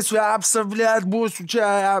 Darysiu appsą, blet, būsiu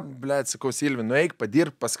čia, blet, sakau, Silvi, nueik,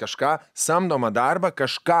 padirb pas kažką, samdomą darbą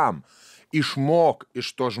kažkam. Išmok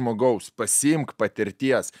iš to žmogaus, pasiimk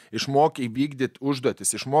patirties, išmok įvykdyti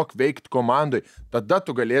užduotis, išmok veikti komandai, tada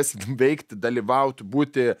tu galėsi veikti, dalyvauti,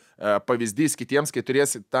 būti pavyzdys kitiems, kai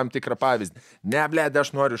turėsi tam tikrą pavyzdį. Ne, blėd,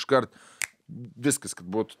 aš noriu iškart viskas, kad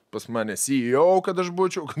būtų pas mane CEO, kad aš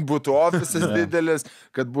būčiau, kad būtų ofisas didelis,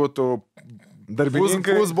 kad būtų...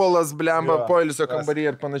 Darbininkai. Futbolas, blemba, poilsio kambarį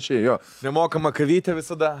ir panašiai, jo. Nemokama kavytė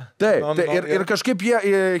visada. Taip, ir kažkaip jie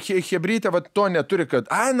hebrytė to neturi, kad,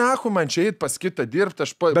 ai, nahu, man čia eit pas kitą dirbti,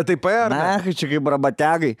 aš... Bet tai paėr. Nahu, čia kaip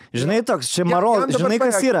rabategai. Žinai toks, čia marozas, žinai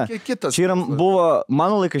kas yra? Čia yra, buvo,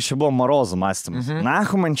 mano laikas čia buvo marozų mąstymas.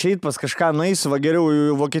 Nahu, man čia eit pas kažką nueisiu, va geriau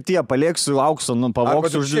į Vokietiją palieksiu aukso, nu,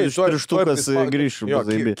 pavoksiu už 3 štukas grįšiu.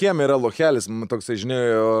 Kiem yra lochelis, toksai, žinai,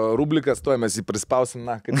 rublikas, tuoj mes jį prispausim,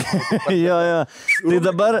 na, kad... Jo. Tai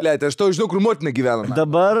dabar... Lėtė, aš to žinau, kur motina gyvena.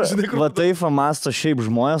 Dabar, va taip masto šiaip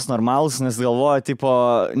žmonės normalus, nes galvoja, tipo,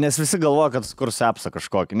 nes visi galvoja, kad sukurs appsą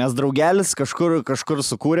kažkokį. Nes draugelis kažkur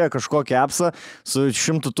sukūrė kažkokį appsą su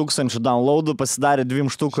 100 000 downloadų, pasidarė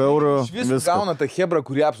 2 štukų eurų. Vis gauna tą hebrą,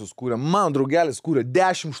 kurį appsus kūrė. Mano draugelis kūrė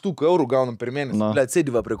 10 štukų eurų gaunam per mėnesį. Lėt,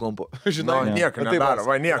 sėdi va prie kompo. Žinau, nieko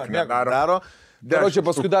nedaro. Daro čia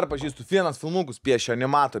paskui dar pažįstu, vienas filmukus piešia,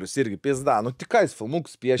 animatorius irgi, pizda, nu tik ką jis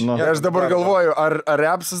filmukus piešia. Aš dabar galvoju, ar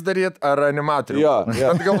appsus daryt, ar animatorių. Jo.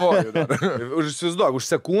 Aš galvoju dar. Užsivaizduok, už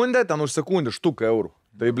sekundę štuką eurų.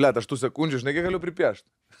 Tai, blet, aš tų sekundžių, žinai, kiek galiu pripiešti.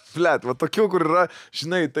 Blet, va tokių, kur yra,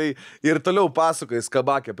 žinai, tai ir toliau pasakoja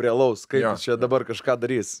skabakė prie alaus, kaip čia dabar kažką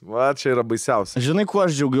darys. Va, čia yra baisiausia. Žinai, kuo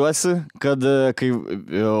aš džiaugiuosi, kad kai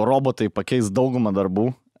robotai pakeis daugumą darbų,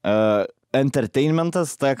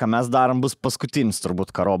 entertainmentas, tai, ką mes darom, bus paskutinis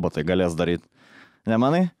turbūt, ką robotai galės daryti.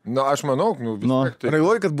 Nemanai? Nu, aš manau,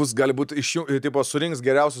 Galvoju, kad bus, gali būti, tipo, surinks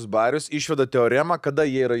geriausius barius, išveda teoremą, kada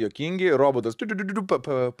jie yra juokingi, robotas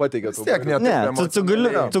pateikia.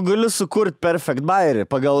 Tu gali sukurti perfect bairį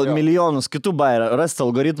pagal milijonus kitų bairių, rasti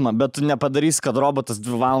algoritmą, bet tu nepadarysi, kad robotas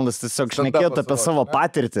 2 valandas tiesiog šnekėtų apie savo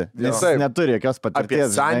patirtį, nes jis neturi jokios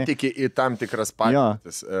patirties. Apie santykį į tam tikras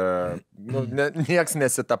patirtis. Nieks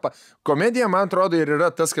nesitapa. Komedija, man atrodo, ir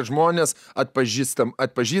yra tas, kad žmonės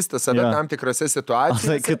atpažįsta save tam tikrose situacijose.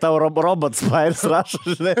 Kai tau robots bairis rašo,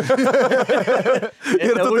 žinai.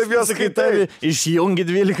 Ir tu taip jos, kai tavi išjungi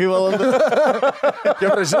 12 valandų.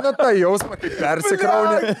 Kaip žinot tą jausmą, kaip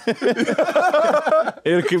persikrauni.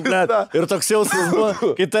 Ir kaip net, ir toks jausmas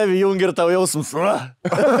buvo, kai tavi jungi ir tau jausmas.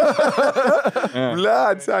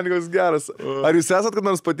 Blet, senikas geras. Ar jūs esat kad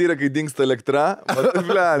nors patyrę, kai dingsta elektra?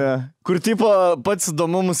 Blet. Kur tipo pats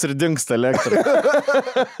įdomumus ir dingsta elektra.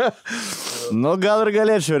 Nu, gal ir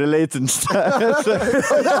galėčiau releitinti.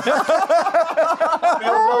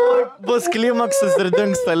 Bus klimaksas ir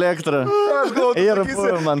dingsta elektra. Aš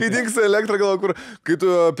galvoju, kai dingsta elektra, galvoju, kai tu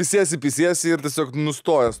pisiesi ir tiesiog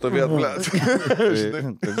nustoja stovėt, blet.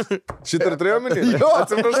 Šitą ir turėjau minėti? Jo,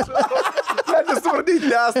 atsiprašau. Nes tu pradėjai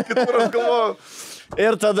tęsti, kitur aš galvoju.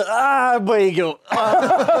 Ir tada, baigiau.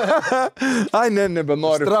 Ai,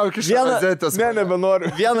 nebenoriu. Traukiu šazetės. Nebenoriu.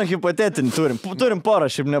 Vieną hipotetinį turim. Turim porą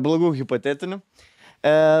šiaip neblogų hipotetinių.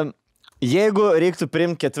 Jeigu reiktų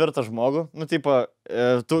priimti 4 žmogų, nu, tipo,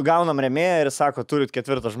 tu gaunam rėmėją ir sako, turit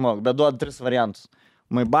 4 žmogų, bet duod 3 variantus.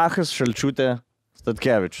 Maibachas, Šalčiūtė,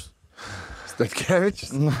 Statkevičius.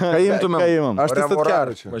 Statkevičius? Ką imtumėm? Aš tai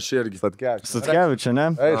Statkevičiu. Aš irgi. Statkevičiu,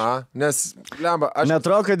 ne? Nes, lemba, aš...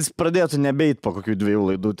 Netrodo, kad jis pradėtų nebeit po kokių 2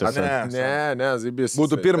 laidų tiesiog. Ne, Zibis.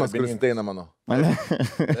 Būtų pirmas, kuris ateina, manau.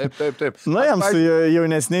 Taip. Nu, jam su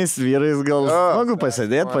jaunesniais vyrais gal smagu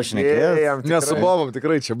pasėdėti, pašnekėti. Nesubomam,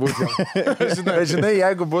 tikrai čia būtų. Žinai,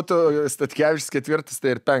 jeigu būtų Statkevičius 4,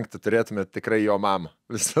 tai ir 5 turėtume tikrai jo mamą.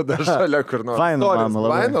 Visada šalia kur nors. Faina mama,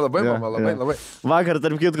 labai. Faina, labai mama, labai. Vakar,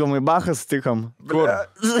 tarp kitko, Maibachas tikom. Kur?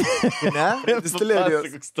 Ne?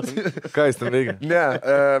 Distillerijos. Ką jis ten veikia? Ne,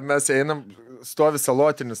 mes einam, stovi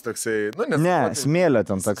salotinis toksai. Nu, ne, smėlio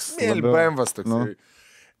ten toks. Smėlio BMW'as toksai.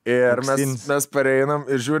 Ir mes pareinam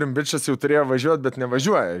ir žiūrim, bičias jau turėjo važiuoti, bet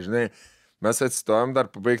nevažiuoja, žinai. Mes atsistojom dar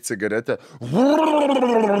pabaigti cigaretę.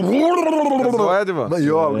 Gazuoja, diva? Na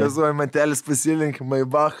jo, gazuoja, mantelis pasilinkia,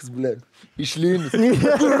 Maibachas, blė. Išlynis.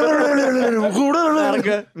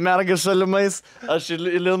 Merga šalimais, aš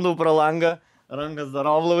įlindau pro langą, rankas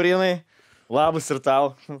darau, Laurinai. Labas ir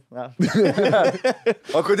tau.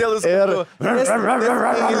 O kodėl jis...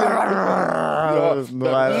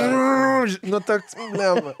 Nu, toks,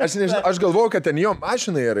 aš nežinau, aš galvoju, kad ten jo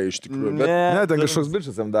mašina yra iš tikrųjų. Bet... Ne, ten kažkoks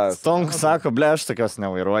bičias jam davė. Stonk sako, ble, aš tokios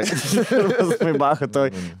nevairuoju.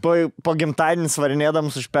 Po gimtadienį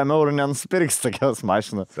svarinėdams už 5 eurų nenusipirks tokios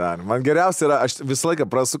mašinos. Man geriausia yra, aš visą laiką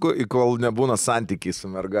prasuku, kol nebūna santykiai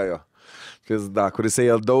su merga jo. Kuris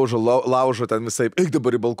jie daužo, laužo ten visai, eik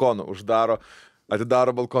dabar į balkoną, uždaro,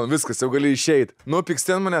 atidaro balkoną, viskas, jau gali išeiti. Nu,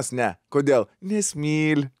 pyksti ant manęs? Ne. Kodėl? Nes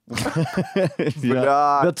myli.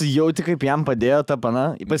 Bet tu jauti, kaip jam padėjo ta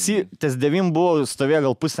pana. Pas jį ties 9 buvo stovėjo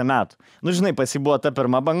gal pusę metų. Nu, žinai, pas jį buvo ta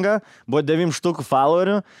pirma banga, buvo 9 štukų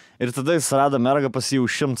followerių ir tada jis rado mergą pas jį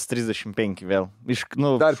už 135 vėl.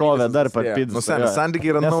 Šovė dar papydus.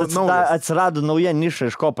 Santykiai yra naujas. Atsirado nauja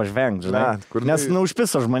niša, iš ko pažvengti, žinai. Nes,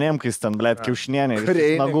 užpiso žmonėm, kai jis ten, blėt, kiaušinienė,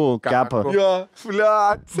 nagų kepa. Jo,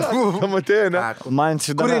 blėt, pamatėjai, ne? Man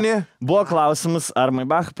šitą buvo klausimas, ar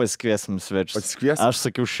Maibach pasikviesim svečius. Aš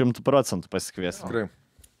sakiau 100% pasikviesim. Tikrai.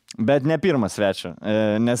 Bet ne pirmas svečio,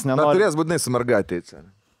 nes nenoriu. Na, turės būtinai su merga ateiti.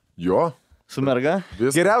 Jo. Su merga?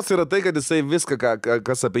 Geriausia yra tai, kad jisai viską,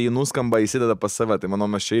 kas apie jį nuskamba, įsideda pas save. Tai manau,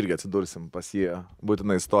 mes čia irgi atsidursim pas jį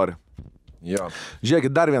būtinai istoriją. Jo. Žiūrėkit,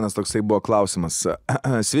 dar vienas toksai buvo klausimas.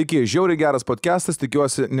 Sveiki, žiauriai geras podcastas,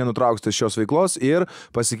 tikiuosi nenutrauksite šios veiklos ir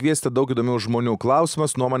pasikviesite daug įdomių žmonių.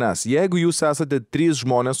 Klausimas nuo manęs. Jeigu jūs esate 3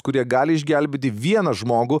 žmonės, kurie gali išgelbėti vieną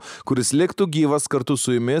žmogų, kuris liktų gyvas kartu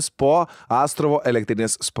su jumis po Astravo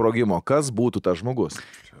elektrinės sprogimo, kas būtų tas žmogus?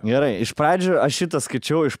 Gerai, iš pradžių, aš šitą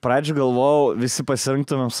skaičiau, iš pradžių galvojau, visi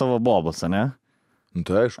pasirinktumėm savo bobus, ne? Nu,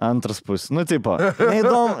 tai aišku. Antras pusė. Nu, tipo,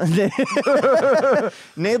 neįdomu.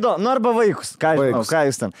 Neįdomu. Nu, arba vaikus. Ką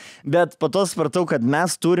jūs ten. Bet po to supratau, kad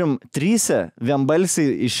mes turim 3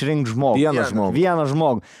 vienbalsiai išrinkti žmogų. Vieną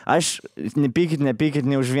žmogų. Aš, nepykit,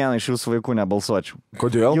 ne už vieną iš jūsų vaikų nebalsuočiau.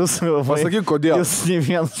 Kodėl? Pasakyk, kodėl. Jūs nei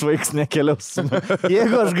vienas vaikas nekeliaus.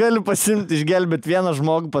 Jeigu aš galiu pasimti, išgelbėti vieną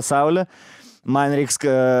žmogų pasaulį, man reiks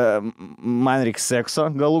sekso,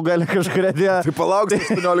 galų gali kažkuria dėja. Tai palauk,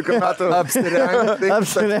 18 metų.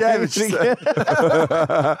 Apsirengti.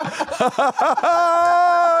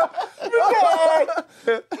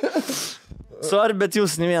 Sorry, bet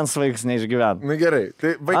jūs ne vienas vaikas neišgyvena. Na gerai,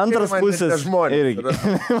 tai vaikai antras pusės žmonės.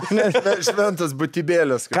 Šventas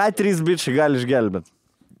būtybėlės. Ką 3 bičiai gali išgelbėti?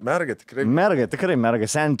 Merga, tikrai. Merga.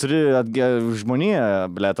 Sen turi žmoniją,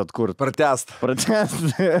 blėt, atkurt. Pratest.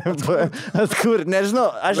 Atkurt, nežinau.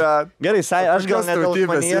 Gerai, aš gal net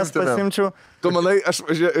manijas pasimčiau. Tu manai,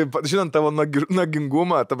 žinant tavo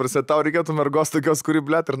nagingumą, ta prasme, tau reikėtų mergos tokios, kuri,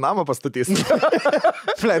 blėt, ir namą pastatys.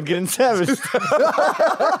 Blėt, Grincevičius.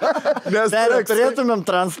 Turėtumėm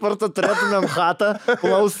transportą, turėtumėm chatą,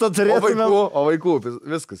 plaustą turėtumėm. O vaikų,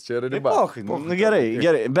 viskas, čia yra riba.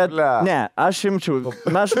 Gerai, bet ne, aš imčiau.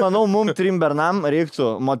 Aš manau, mums 3 bernam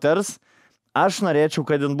reiktų moters. Aš norėčiau,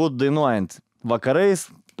 kad jin būtų dainuojant vakarais,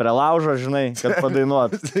 prie laužo, žinai, kad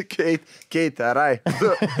padainuot. Keitė, arai.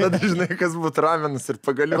 Tada žinai, kas būtų ramenas ir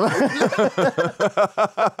pagaliau.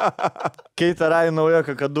 Keitė, arai, nauja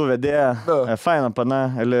kakadu vedėja. Faina pana,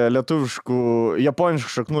 lietuviškų,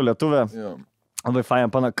 japoniškų šaknų lietuvė. Labai faina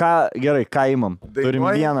pana. Gerai, ką imam? Turim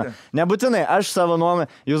vieną. Nebūtinai, aš savo nuomonę,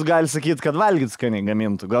 jūs gali sakyti, kad valgyt skaniai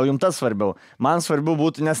gamintų. Gal jums tas svarbiau. Man svarbiau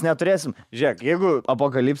būtų, nes neturėsim. Žiūrėk, jeigu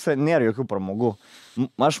apokalipsė, nėra jokių pramogų.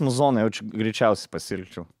 Aš muzoną jaučiu greičiausiai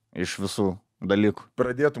pasilgčiau iš visų dalykų.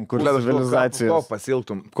 Pradėtum kur civilizacijos. Ko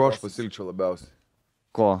pasilgtum? Ko aš pasilgčiau labiausiai?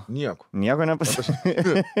 Ko? Nieko. Nieko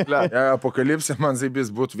nepasilgčiau. Apokalipsė man zaibis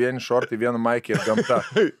būtų vieni šortai, viena maikė ir gamta.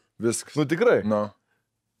 Viskas. Nu tikrai? Nu.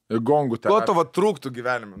 Gongų ko tavo trūktų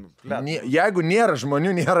gyvenime? Jeigu nėra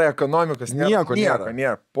žmonių, nėra ekonomikos, nieko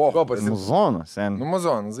nėra. Ko muzonas, sen. Nu,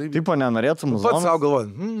 muzonas, zaibis. Tipo, nenorėtų muzonas. Pats savo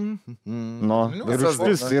galvoji.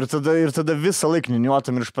 Ir tada visą laiką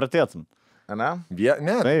niuotum ir išpratėtum. Ne?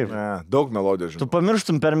 Ne. Taip. Ne, daug melodijų, žinau. Tu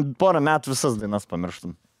pamirštum per porą metų visas dainas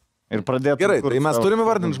pamirštum. Ir pradėtum. Gerai, tai mes turime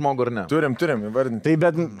vardinti žmogų ar ne? Turim įvardinti. Tai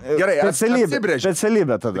bet Gerai,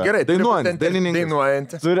 specialybė tada. Gerai,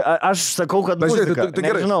 dainuojantį. Aš sakau, kad muzika.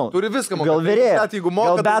 Nežinau. Turi viską mokėti. Gal vyrėja.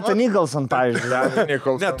 Gal Beata Nicholson, pavyzdžiui.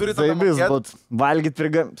 Ne, turi tai vis būt. Valgyt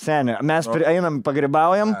seniai. Mes einam,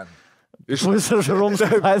 pagrybaujam. Iš pusės žarums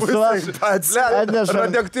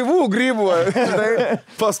radioaktyvų grybų.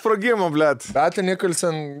 Pasprogimo, blėt. Beata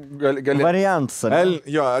Nicholson gali. Variantas.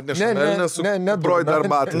 Jo, atneša melnę su broidą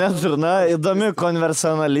arbatą. Neturna, įdomi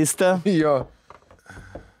konversacionalistė. Jo.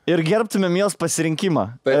 Ir gerbtumėm jos pasirinkimą.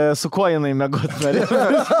 Su kuo jinai mėgot norėtų.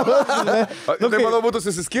 Tai manau būtų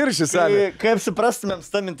susiskiršys. Kai apsiprastumėm su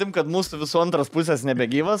tą mintim, kad mūsų visų antras pusės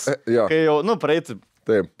nebegyvas, Jo. kai jau, praeitų.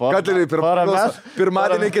 Taip. Kateliai,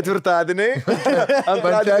 pirmadieniai, ketvirtadieniai,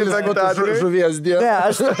 antradieniai, penktadieniai. Žuvies dieną. Ne,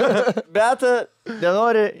 aš Beata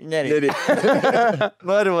nenori, nereikia.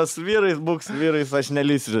 Noriu su vyrais, būk su vyrais, aš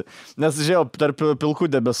nelysiu. Nes žiūrėjau, tarp pilkų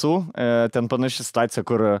debesų, ten panaši situacija,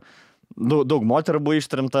 kur daug moterų buvo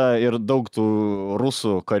ištrimta ir daug tų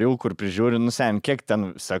rusų karių, kur prižiūri, kiek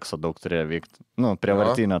ten sekso daug turėjo vykti.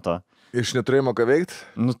 Prievartinio to. Iš neturėjimo ką veikti?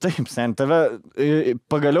 Taip,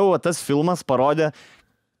 pagaliau tas filmas parodė,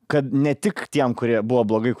 kad ne tik tiem, kurie buvo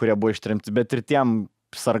blogai, kurie buvo ištrimti, bet ir tiem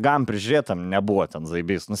sargam prižiūrėtam nebuvo ten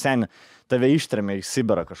zaibys. Tave ištrėmė į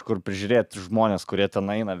Sibirą kažkur prižiūrėti žmonės, kurie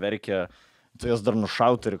ten eina, verkia, tu jas dar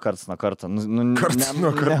nušauti ir karts nuo karto.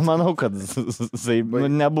 Nemanau, kad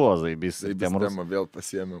nebuvo zaibys. Zaibys temą vėl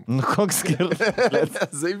pasiėmėm. Koks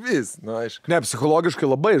skirtas? Zaibys, aišku. Ne, psichologiškai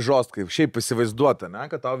labai žostkai, šiaip įsivaizduota, ne,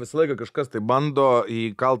 kad tau visą laiką kažkas tai bando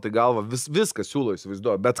įkalti galvą, viską siūlo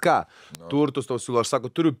įsivaizduoja, bet ką, turtus tau siūlo, aš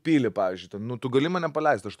sako, turiu pilį, pavyzdžiui, tu gali mane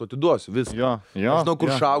paleisti, aš to atiduosiu, viską. Jo. Aš žinau,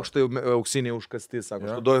 kur šaukštai auksiniai užkasti,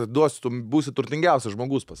 sako, aš duosiu, tu būsi turtingiausias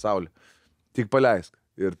žmogus pasaulyje. Tik paleisk.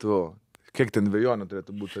 Ir tu... Kiek ten dvejonių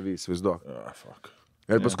turėtų būti tavį, įsivaizduok.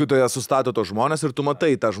 Ir paskui tu ją sustato to žmonės ir tu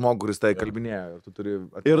matai tą žmogų, kuris tai kalbinėjo.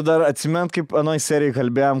 Ir dar atsimint, kaip anoj serijai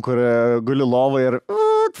kalbėjom, kur guli lovai ir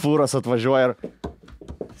fūros atvažiuoja ir...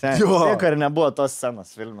 Tiek ar nebuvo tos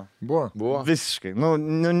scenos filme? Buvo. Visiškai.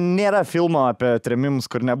 Nėra filmo apie tremimus,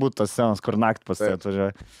 kur nebūtų tos scenos, kur naktį pas tai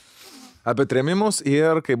atvažiuoja. Apie tremimus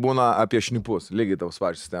ir kai būna apie šnipus. Lygiai tau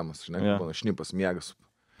svarčios sistemos, žinai, kai būna šnipas, miegas.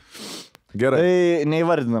 Gerai. Tai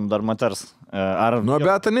neįvardinam dar moters.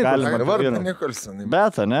 Beata Nicholson.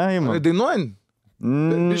 Beata, ne? Dainuojant?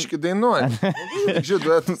 Biški dainuojant.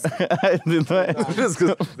 Žiūrėtus. Dainuojant.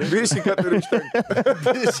 Viskas. Biški, kad turi užtenka.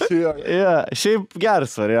 Biški, jo. Šiaip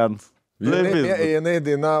geras variantas. Jinai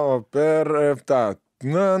dainavo per tą.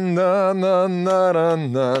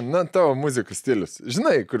 Tavo muzikos stilius.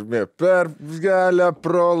 Žinai, kur per galę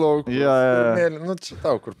prolauk. Čia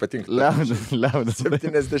tau, kur patinka. Liaudas.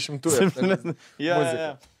 70-ųjų.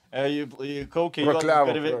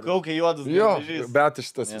 Kaukia juodas. Jo, bet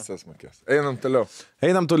šitas visas mokės.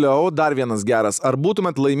 Einam toliau, dar vienas geras. Ar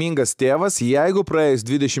būtumėt laimingas tėvas, jeigu praėjus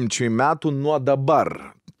 20 metų nuo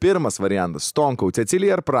dabar? Pirmas variantas. Stonkau,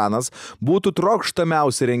 Cecilija ir Pranas būtų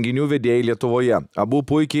trokštamiausi renginių vedėjai Lietuvoje. Abu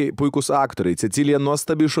puikūs aktoriai. Cecilija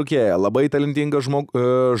nuostabi šokėja, labai talentingi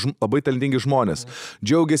žmonės.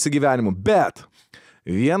 Džiaugiasi gyvenimu. Bet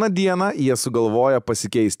vieną dieną jie sugalvoja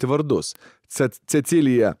pasikeisti vardus.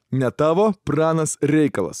 Cecilija ne tavo, Pranas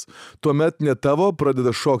reikalas. Tuomet ne tavo pradeda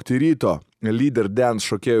šokti ryto Leader Dance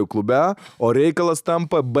šokėjų klube, o reikalas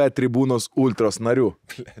tampa B tribūnos ultros nariu.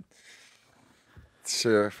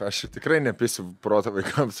 Aš tikrai nepisiu proto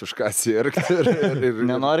vaikams už ką sirgti.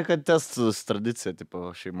 Nenori, kad testus tradicija,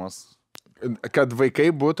 tipo šeimos. Kad vaikai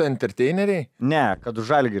būtų entertaineriai? Ne, kad už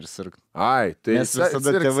Žalgirį sirgti. Ai, tai nes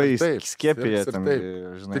visada tėvai skiepija.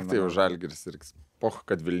 Tik tai už Žalgirį sirgti. Poch,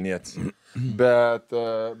 kad Vilnietis. Bet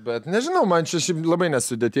nežinau, man čia labai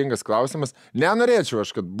nesudėtingas klausimas. Nenorėčiau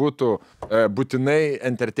aš, kad būtų būtinai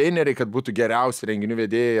entertaineriai, kad būtų geriausi renginių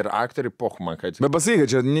vedėjai ir aktoriai. Poch, man kad... Bet pasakyk,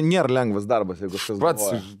 čia nėra lengvas darbas, jeigu kažkas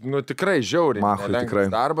galvoja. Pats, tikrai žiauriai.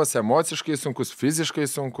 Lengvas darbas, emociškai sunkus, fiziškai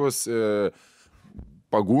sunkus.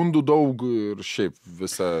 Pagundų daug ir šiaip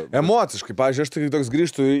visą... Emociškai, pavyzdžiui, aš toks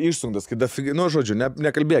grįžtu išsunktas, kai žodžiu,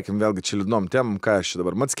 nekalbėkim vėlgi čia liūdnom temam, ką aš čia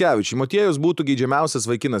dabar. Mackevičiui, Motiejus būtų geidžiamiausias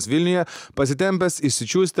vaikinas Vilniuje, pasitempęs,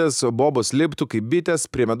 įsičiūstęs, bobos liptų kaip bitės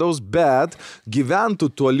prie medaus, bet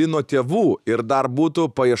gyventų toli nuo tėvų ir dar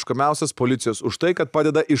būtų paieškomiausias policijos už tai, kad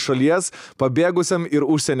padeda iš šalies pabėgusiam ir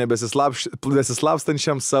užsienį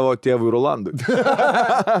besislapstančiam savo tėvui Rolandui.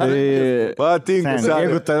 Patinka.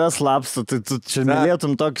 Jeigu tave slapstų, tai tu čia mylėtum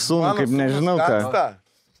tokį sūnų, kaip nežinau ką.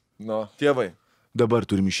 Tėvai. dabar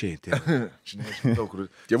turim išeiti.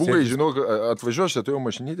 Tėvukai, žinau, atvažiuosi, tu jau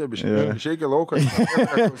mašinytė, išeik į lauką,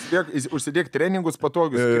 užsidėk treningus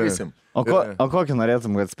patogius, skirisim. O kokį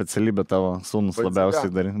norėtum, kad specialybę tavo sūnus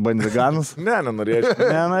labiausiai darė? Bandiganus? Ne, nenorėčiau.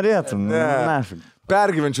 Nenorėtum, nešik.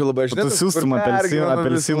 Pergyvenčiau labai, aš Tu siūstum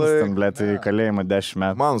apelsinus ten, blėt, į kalėjimą 10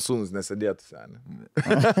 metų. Man sūnus nesėdėtų, seniai.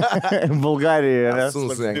 Bulgarijoje, ne?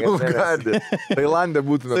 Sūnus Bulgarija. Tailande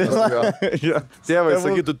būtume. Tėvai,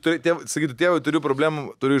 sakytų, tėvai, turiu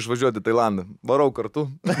problemų, turiu išvažiuoti į Tailandą. Varau kartu.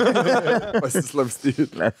 Pasislapstyti.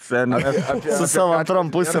 Su savo antrom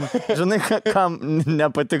pusėm. Žinai, kam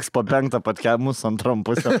nepatiks po 5 patkę mūsų antrom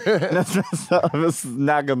pusėm. Nes mes vis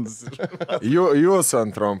negandus. Jūsų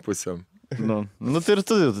antrom pusėm. Nu tai ir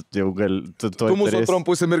tu jau gali. Tu mūsų antrom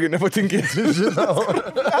pusėm irgi nepatinkėsi, žinau.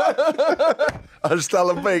 Aš tą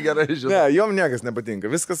labai gerai žinau. Ne, jom niekas nepatinka.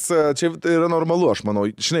 Viskas čia yra normalu, aš manau.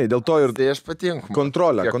 Žinai, dėl to ir... Tai aš patinku.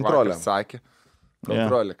 Kontrolė. Sakė.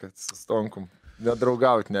 Kontrolė, kad sustonkum.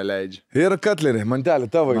 Nedraugauti neleidžia. Ir Katlerį, Mantelį,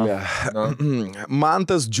 tavo eilė.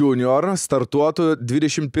 Mantas Junior startuotų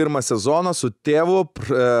 21 sezoną su tėvu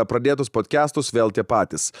pradėtus podcastus vėl tie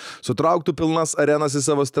patys. Sutrauktų pilnas arenas į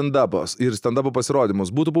savo stand-upos ir stand-upo pasirodymus.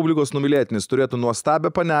 Būtų publikos numylėtinis, turėtų nuostabią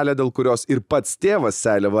panelę, dėl kurios ir pats tėvas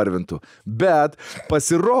seilę varvintų. Bet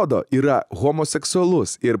pasirodo, yra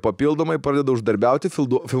homoseksualus ir papildomai pradeda uždarbiauti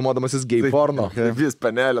filmuodamasis gay porno. Vis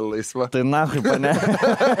panelė laisva. Tai nahui panelė.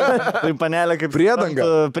 Tai panelė kaip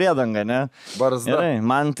priedanga, ne? Barzda. Gerai,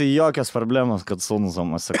 man tai jokios problemos, kad sūnus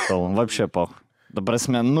homoseksualų. Vapšė po. Dabar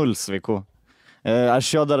prasme, 0 sveikų.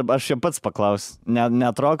 Aš jo pats paklausiu.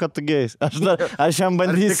 Neatrodo, kad tu gėjus. Aš jam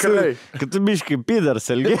bandysiu, kad tu biškai pidars,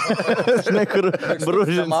 ilgi. Žinai, kur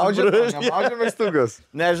brūžins. Nemaudžiamės tugas.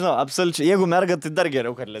 Nežinau, absoliučiai. Jeigu merga, tai dar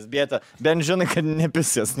geriau, kad lesbietė. Bent žinai, kad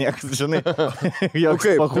nepisės niekas, žinai.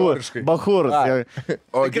 Joks bahūras.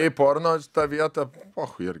 O gay porno tą vietą,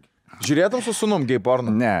 pohu irgi. Žiūrėtum su sūnum gay porno?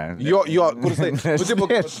 Ne. Jo, kur tai?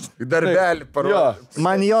 Darbelį parodė.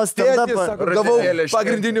 Man jos stand-upą. Gavau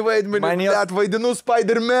pagrindinį vaidmenį. Net vaidinu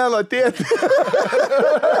Spider-Maną, tėtį.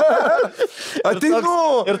 Ateinu.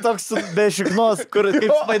 Ir toks be šiknos, kur kaip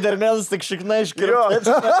Spider-Manas, tik šikna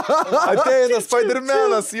iškirpta. Ateina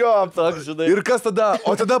Spider-Manas, jo. Ir kas tada?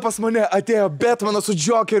 O tada pas mane atėjo Batmanas su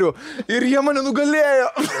Jokeriu. Ir jie mane nugalėjo.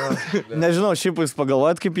 Nežinau, šiaip jūs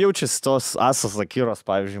pagalvojat, kaip jaučiasi tos Asas Akiros,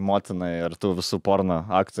 pavyzdžiui, motinai ir tų visų porno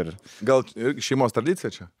aktorių. Gal šeimos tradicija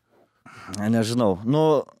čia? Nežinau.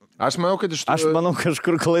 Aš manau, kad Aš manau,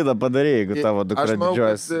 kažkur klaidą padarė, jeigu tavo dukra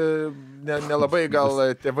didžiuojasi. Aš manau, kad nelabai gal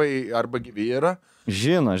tėvai arba gyvi yra.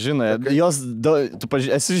 Žino. Jos, tu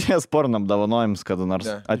esi žiūrėjęs porno apdovanojimus kada nors.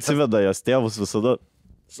 Atsiveda jos tėvus visada.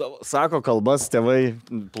 Sako kalbas, tėvai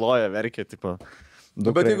ploja, verkia, tipo.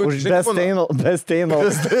 Už best anal.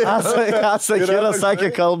 Asakira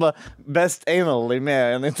sakė kalbą, best anal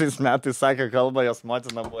laimėjo. Jinai tais metais sakė kalbą, jos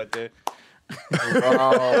motina buvo atėjo.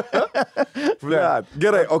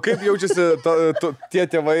 Gerai, o kaip jaučiasi tie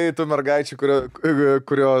tėvai, tų mergaičių,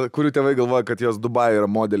 kurių tėvai galvoja, kad jos Dubai yra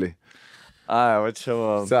modeliai? Va čia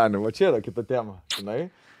va. Seniai, va čia yra kita tema, žinai?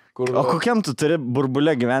 O kokiam tu turi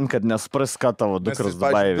burbulė gyventi, kad nesupras, ką tavo dukras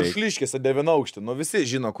Dubai veikia? Viršliškėse 9 aukštį, visi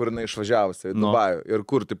žino, kur jinai išvažiavusi į Dubajų ir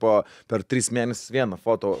kur, tipo, per 3 mėnesius vieną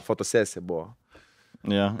fotosesiją buvo.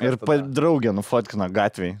 Ja. Ir draugė nufotkino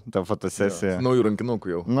gatvėj tą fotosesiją. Naujų rankinukų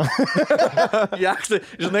jau.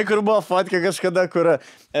 Žinai, kur buvo fotkė kažkada, kur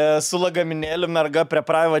su lagaminėliu merga prie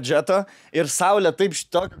private jeto ir saulė taip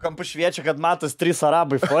šitokiu kampu šviečia, kad matas 3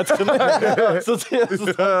 arabai fotkina.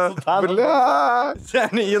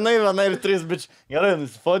 Seniai, jinai viena ir 3, bič. Gerai,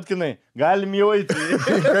 nusifotkinai. Galim jau eiti.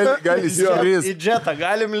 Gali į jetą,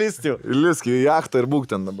 galim listi jau. Lisk į jachtą ir būk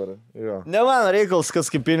ten dabar. Ne man reikals, kas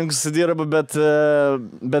kaip pinigus sudirba,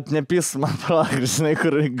 bet nepys, man atrodo, žinai,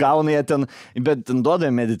 kur gauna jie ten, bet ten duoda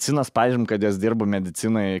medicinos pažym, kad jos dirba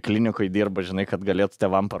medicinai, klinikoje dirba, žinai, kad galėtų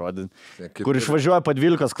tėvam parodyti. Kur išvažiuoja po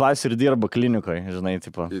 12 klasių ir dirba klinikoje, žinai,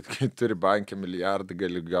 tipo. Kai turi bankį milijardą,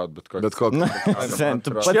 gali gauti bet kokį.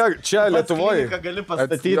 Čia Lietuvoje. Gali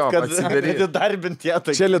pastatyti, kad darbinti ją.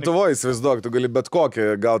 Čia Lietuvoje, įsivaizduok, tu gali bet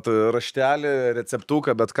kokį gauti raštelį,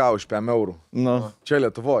 receptuką, bet ką už 5 eurų. Čia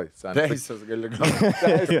Lietuvoje. Teisės gali gauti.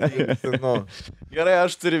 Gerai,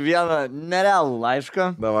 aš turiu vieną nerealų laišką,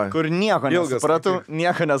 kur nieko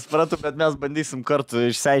nesupratau, bet mes bandysim kartu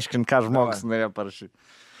išsiaiškinti, ką žmogus norėjo parašyti.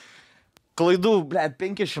 Klaidų,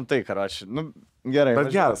 500, karoči. Gerai.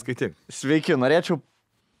 Bet geras, skaityk. Sveiki,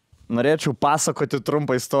 norėčiau pasakoti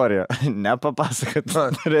trumpą istoriją. Nepapasakoti.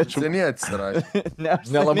 Seniai atsirašė.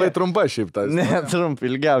 Nelabai trumpa šiaip tas. Ne, trumpa,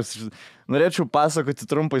 ilgiausiai. Norėčiau pasakoti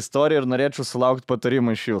trumpą istoriją ir norėčiau sulaukti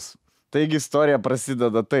patarimą iš jūs. Taigi istorija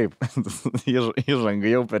prasideda taip.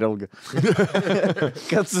 Įžanga jau per ilgą.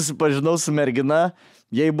 Kad susipažinau su mergina,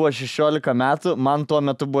 jai buvo 16 metų, man tuo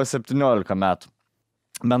metu buvo 17 metų.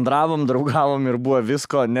 Bendravom, draugavom ir buvo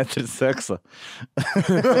visko, net ir sekso.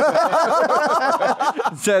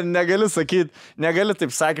 Čia negali sakyti, negali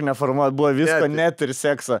taip sakinę formuoti, buvo visko, net ir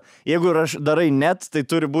sekso. Jeigu darai net, tai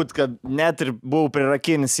turi būti, kad net ir buvau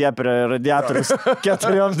prirakinis ją prie radiatorius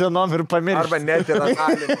 4 dienom ir pamiršti. Arba net ir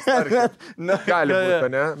analinis. Gali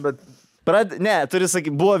būti, ne? Bet... Ne, turi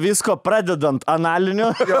sakyti, buvo visko pradedant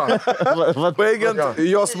analiniu. Baigiant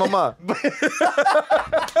jos mama.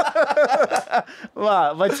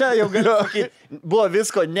 Va čia jau galiu sakyti, buvo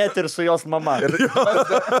visko net ir su jos mama.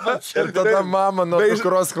 Ir tada mama nuo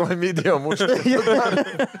dukros chlamidijom mušta.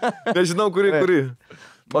 Nežinau, kuri.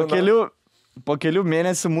 Po kelių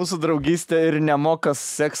mėnesių mūsų draugystė ir nemokas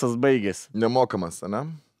seksas baigėsi. Nemokamas,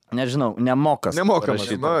 ne? Nežinau, nemokas.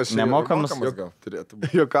 Nemokamas gal turėtų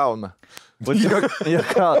būti. Jokauna.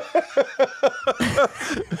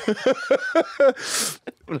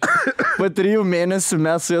 Po 3 mėnesių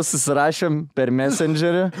mes su juos susirašėm per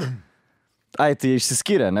Messengerį. Ai, tai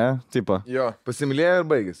išsiskyrė, ne? Tipo. Jo. Pasimylėjo ir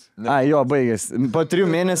baigėsi. Ai, jo, baigėsi. Po 3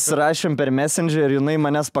 mėnesių rašėm per Messenger ir jinai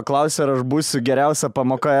manęs paklausė, ar aš būsiu geriausia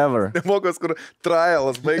pamoka ever. Nemokas, kur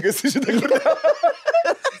trialas baigėsi šitą kur.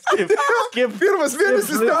 Skip. Pirmas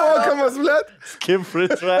mėnesis nemokamas, blėt. Skip free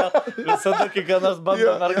trial. Visada kiekvienas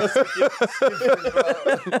bando mergas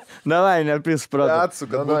sakyti. Davai, nepys, proto.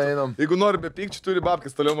 Atsuka. Jeigu nori be pykčių, turi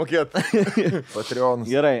babkis toliau mokėti.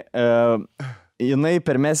 Patreonus. Gerai. Jinai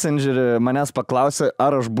per Messengerį manęs paklausė,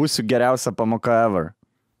 ar aš būsiu geriausia pamoka ever.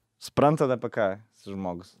 Suprantate apie ką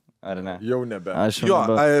žmogus? Ar ne? Jau nebe.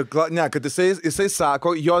 Kad jisai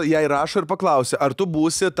sako, jai rašo ir paklausė, ar tu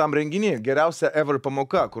būsi tam renginį geriausia ever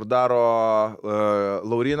pamoka, kur daro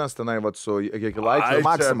Laurinas tenai su Jekilaičiu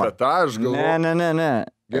Maksima. Ne.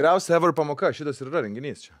 Geriausia ever pamoka, šitas ir yra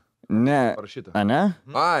renginys čia. Ne. Parašyta. A ne?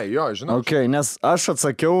 Ai, jo, žinau. Ok, nes aš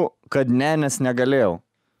atsakiau, kad ne, nes negalėjau.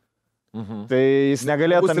 Tai jis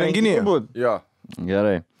negalėjo tam renginį būti. Jo.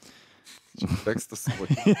 Gerai. Tekstas.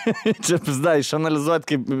 Čia pizda, išanalizuoti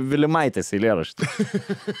kaip Vilimaitės eilėraštį.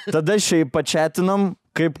 Tada šiaip pačiatinom,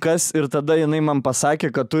 kaip kas, ir tada jinai man pasakė,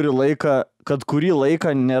 kad turi laiką, kad kurį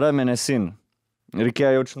laiką nėra mėnesinių.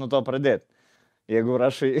 Reikėjo jaučiu nuo to pradėti. Jeigu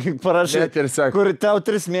parašai, kur tau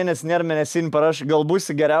 3 mėnesių nėra mėnesinių, parašai, gal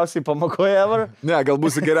būsi geriausiai pamokoje ever? Ne, gal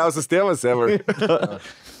būsi geriausias tėvas ever.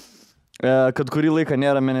 Kad kurį laiką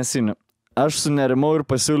nėra mėnesinių. Aš sunerimau ir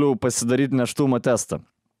pasiūliau pasidaryti nėštumo testą.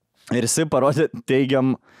 Ir jisai parodė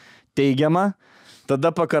teigiamą,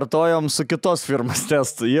 tada pakartojom su kitos firmas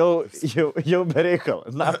testu. Jau bereikal.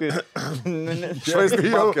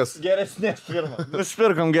 Švaistai jaukas. Geresnės firma.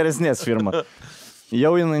 Nusipirkom geresnės firmą.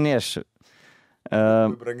 Jau jinai nešia.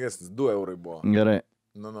 Brangesnis, 2 eurai buvo. Gerai.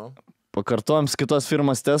 Pakartojom su kitos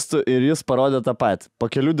firmos testu ir jis parodė tą patį. Po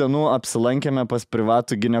kelių dienų apsilankėme pas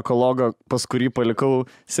privatų ginekologą, pas kurį palikau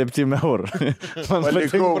 7 eurų.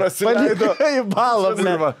 Palikau, prasileido. Į balą,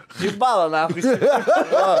 blė. Į balą, nahui.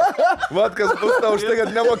 Vat kas bus tau už tai,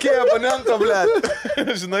 kad nemokėjo abonento, blė.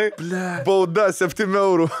 Žinai, bauda 7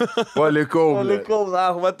 eurų. Palikau,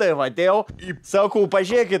 nahui, va tai, atėjau. Sakau,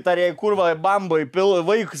 pažiūrėkit, ar jai kurva bambai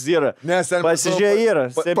vaikus yra. Pasižiūrė yra.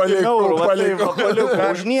 7 eurų, va tai,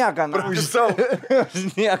 palikau. Už nieką.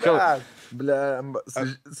 Niekam. Ble,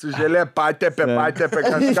 su želė patepė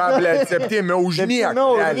kažką, ble, 7 už nieką.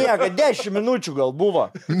 Nieka, 10 minučių gal buvo.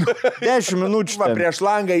 10 minučių. Va, prieš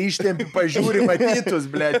langą ištempi, pažiūri matytus,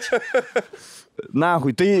 ble.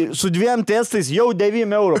 Nahui, tai su 2 testais jau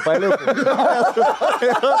 9 eurų palikau.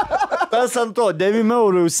 Tas ant to, 9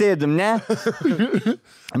 eurų jau sėdim, ne?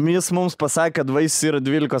 Jis mums pasakė, kad vaisius yra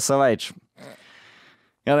 12 savaičių.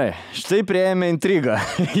 Gerai, štai prieėmė intrigą.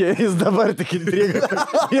 Jis dabar tik intrigą.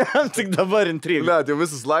 Jam tik dabar intrigą. Ne, tai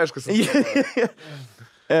visas laiškas.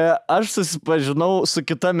 Aš susipažinau su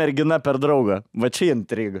kita mergina per draugą. Va čia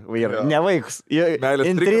intriga. Ne vaikus.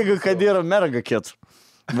 Intriga, kad yra merga kiet.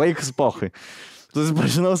 Vaikas pochai.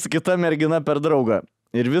 Susipažinau su kita mergina per draugą.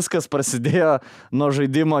 Ir viskas prasidėjo nuo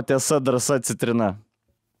žaidimo Tiesa, drąsa, citrina.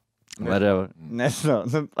 Nežinau,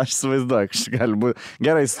 aš įsivaizduoju, kažkaip gali būti.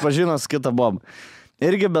 Gerai, susipažino su kita Bob.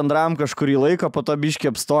 Irgi bendravom kažkurį laiką, po to biškį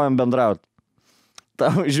apstojom bendrauti.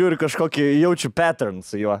 Tam žiūri kažkokį jaučiu pattern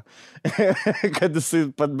su juo. Kad jisai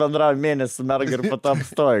pat bendravo mėnesį mergą ir po to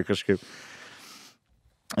apstojo kažkaip.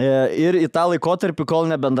 Ir į tą laikotarpį, kol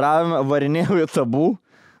nebendravome, varinėjau į Tabu.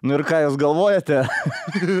 Nu ir ką jūs galvojate?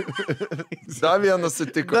 Dar vieną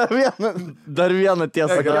sutiko. Dar vieną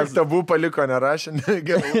tiesą. Kiek Tabu paliko, nerašė.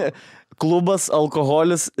 Klubas,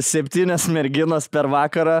 alkoholis, 7 merginas per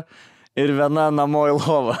vakarą. ir viena namo į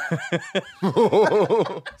lovą.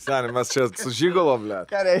 Seniai, mes čia su žygolo, ble.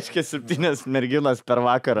 Ką reiškia 7 merginos per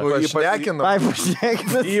vakarą? Pašnekino. Ai,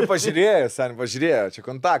 pašnekino. Jį pažiūrėjo, seniai, pažiūrėjo, čia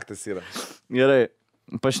kontaktas yra. Gerai,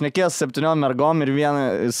 pašnekėjo 7 mergom ir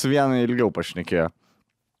su viena ilgiau pašnekėjo.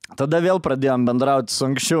 Tada vėl pradėjom bendrauti su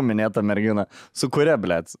anksčiau minėta mergina. Su kuria,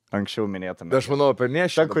 blėt, anksčiau minėta mergina? Aš manau, apie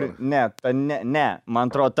nešį. Ne,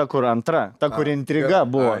 man atrodo, ta, kur antra. Ta, kur intriga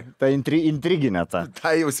buvo. Ta intriginė ta.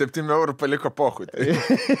 Tai jau 7 eurų paliko pochų.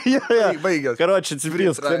 Baigęs. Karočią,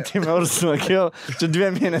 ciprys, 7 eurų sumokėjau. Čia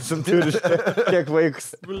 2 mėnesiam turi kiek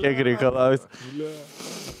vaikus, kiek reikalaus.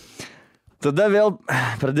 Tada vėl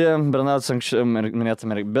pradėjom bendrauti su anksčiau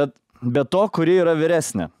minėta mergina. Bet to, kuri yra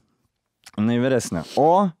vyresnė. Na, vyresnė.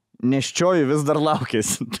 O neščioji vis dar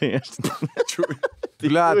laukėsi. Tai aš...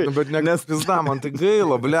 Blet, nu, bet nepizda, man tai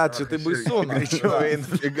gaila, blet, čia tai baisu.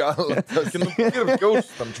 Į galą.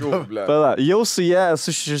 Pala, jau su jie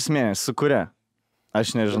esu 6 mėnesius. Su kuria?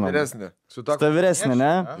 Aš nežinau. Vyresnė. Su ta vyresnė,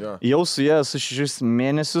 ne? Jo. Jau su jie esu 6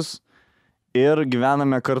 mėnesius ir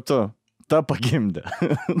gyvename kartu. Ta pagimdė.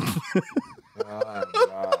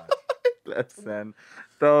 Blet, sen.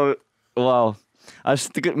 Tau... Wow. Aš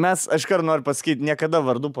kar noriu pasakyti, niekada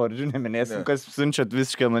vardų pavardžių neminėsim, kas siunčiat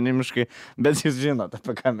visiškai anonimiškai, bet jūs žinot,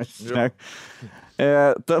 apie ką mes šnekam.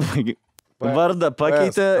 Vardą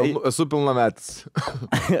pakeitė... Esu pilnametis.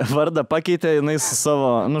 Vardą pakeitė, jinai su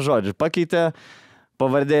savo, pakeitė,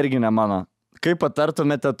 pavardė irgi ne mano. Kaip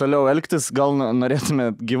patartumėte toliau elgtis, gal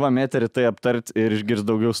norėtumėte gyvam eterį tai aptarti ir išgirsti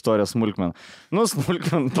daugiau istorijos smulkmenų.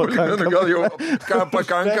 Smulkmenų pakanka. Gal jau ką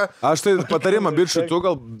pakanka? Aš tai patarimą, bičiu, tu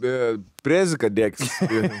gal preziką dėkis.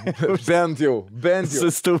 Bent jau.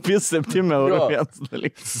 Sustaupys 7 eurų vienas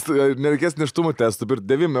dalykas. Nereikės neštumo testų, ir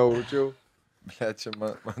 9 eurų čia jau. Čia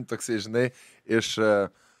man toksai, žinai, iš...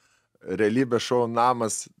 realybės šou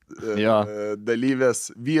Namas dalyvės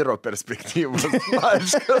vyro perspektyvos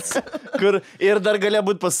laiškas. Kur ir dar galėjo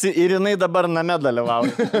būti ir jinai dabar name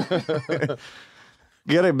dalyvauja.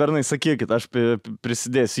 Gerai, bernai, sakykit, aš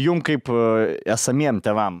prisidėsiu. Jum kaip esamiem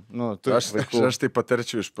tevam. Aš tai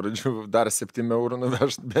patarčiau iš pradžių dar 7 eurų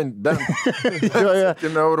nuvežti, bent 7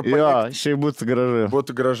 eurų palikti. Jo, šiai būtų gražu.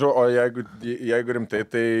 Būtų gražu, o jeigu rimtai,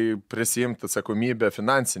 tai prisimti atsakomybę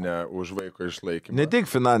finansinę už vaiko išlaikymą. Ne tik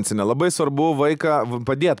finansinę, labai svarbu vaiką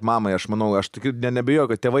padėti mamai, aš manau, aš tik nebejoju,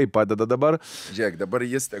 kad tėvai padeda dabar. Žiūrėk, dabar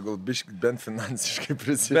jis tegul biškit bent finansiškai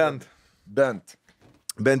prisimti.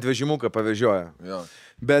 Bent vežimuką pavežioja. Jo.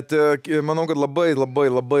 Bet manau, kad labai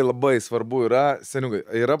svarbu yra, seniukai,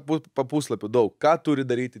 yra puslapių daug. Ką turi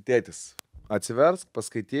daryti tėtis? Atsiversk,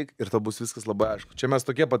 paskaityk ir to bus viskas labai aišku. Čia mes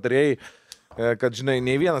tokie patarėjai, kad, žinai,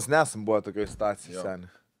 nei vienas nesam buvo tokioje situacijoje,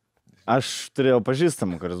 seniai. Aš turėjau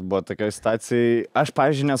pažįstamų, kuris buvo tokioje situacijoje. Aš,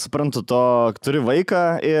 pavyzdžiui, nesuprantu to, turi vaiką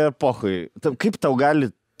ir pohui. Kaip tau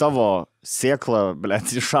gali tavo sėkla,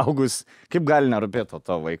 blėt, išaugus, kaip gali nerūpėti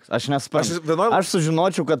tavo vaikas? Aš nesuprantu. Aš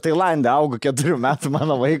sužinočiau, kad Tailande augo 4 metų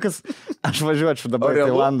mano vaikas, aš važiuočiau dabar į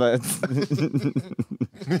Tailandą.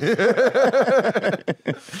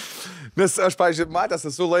 Nes aš, pavyzdžiui, matęs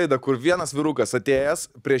esu laidą, kur vienas vyrukas atėjęs,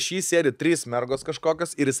 prieš jį sėdi 3 mergos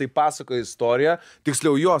kažkokios ir jisai pasakoja istoriją,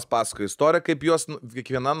 tiksliau jos pasakoja istoriją, kaip jos,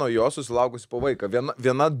 kiekviena nuo jo susilaukusi po vaiką,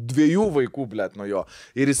 viena 2 vaikų, blėt, nuo jo.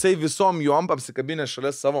 Ir jisai visom jom apsikabinę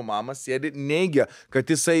šalia savo mamą sėdi, neigia, kad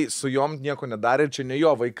jisai su jom nieko nedarė ir čia ne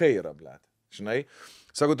jo vaikai yra, blėt. Žinai?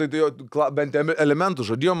 Sako, tai jo bent elementų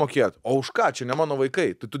žadėjo mokėti. O už ką? Čia ne mano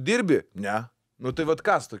vaikai. Tai tu dirbi? Ne. Nu tai vat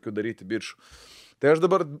kas tokių daryti, bičių? Tai aš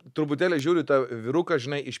dabar truputėlį žiūriu tą vyruką,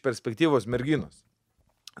 žinai, iš perspektyvos merginos.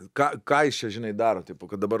 Ką jis čia, žinai, daro, tipo,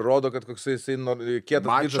 kad dabar rodo, kad koks jisai kietas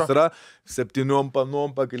bičas yra, 7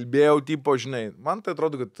 panom pakalbėjau, tipo, žinai, man tai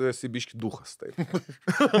atrodo, kad tu esi biški duchas, taip.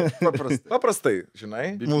 Paprastai,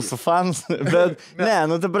 žinai. Mūsų fans, bet,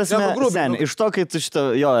 ta prasme, iš to, kai tu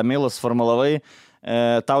šitą, emailus formulavai,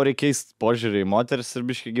 tau reikės požiūrį į moteris ir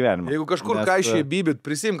biškį gyvenimą. Jeigu kažkur kaišiai bybit,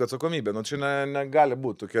 prisimk atsakomybę. Nu, čia negali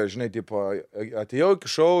būti tokia, žinai, tipo, atėjau iki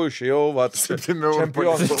šou, išėjau, 7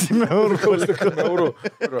 eurų.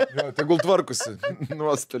 Tegul tvarkusi.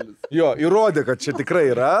 Nuostolis. Jo, įrodė, kad čia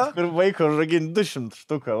tikrai yra. Ir vaiko žaginti 200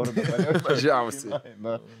 štuką eurų. Mažiausiai.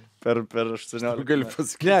 Per 18. Gali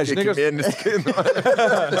pasakyti, ne, žinai, kiek mėnesį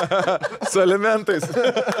kainuoja. Su elementais.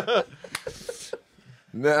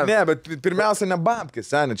 Ne, bet pirmiausia, ne babkis,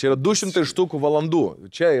 seniai, čia yra 200 štukų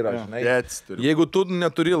valandų, čia yra, žinai, jeigu tu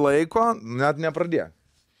neturi laiko, net nepradėk.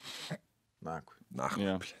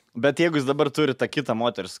 Bet jeigu jis dabar turi tą kitą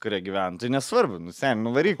moteris, kurie gyvena, tai nesvarbu, seniai,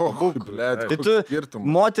 nuvaryk, pabūk. Tai tu,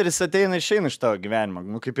 moteris ateina išeina iš tavo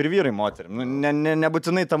gyvenimo, kaip ir vyrai moterim,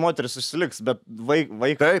 nebūtinai ta moteris užsiliks, bet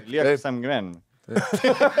vaikai lieka visam gyvenimui.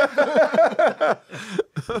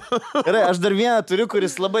 Gerai, aš dar vieną turiu,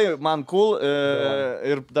 kuris labai man cool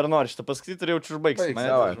ir dar noriu šitą pasakyti ir jaučiu užbaigsime.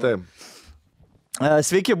 Taip.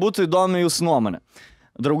 Sveiki, būtų įdomi jūsų nuomonė.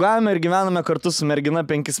 Draugavome ir gyvename kartu su mergina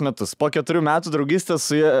 5 metus. Po 4 metų draugystės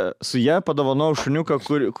su ja padovanojau šuniuką,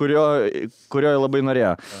 kurio labai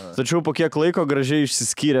norėjo. Tačiau po kiek laiko gražiai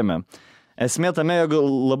išsiskyrėme. Esmė tame, jog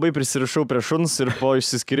labai prisirišau prie šuns ir po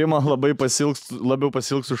išsiskyrimo labiau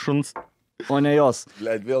pasilgsiu šuns, o ne jos.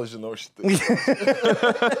 Blet, vėl žinau šitą.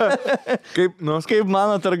 Kaip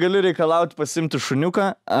manot, ar galiu reikalauti pasimti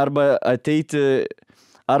šuniuką arba atimti?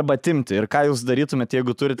 Ir ką jūs darytumėte,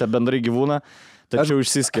 jeigu turite bendrai gyvūną? Tačiau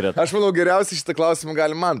išsiskiriat. Aš manau, geriausiai šitą klausimą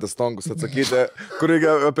gali man tas Tonkus atsakyti, kur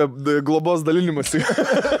reikia apie globos dalinimąsi.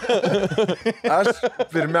 Aš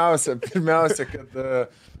pirmiausia, kad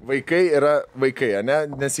vaikai yra vaikai, ne?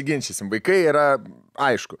 Nesiginčysim. Vaikai yra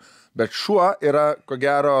aišku, bet šuo yra, ko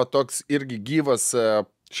gero, toks irgi gyvas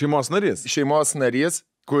šeimos narys,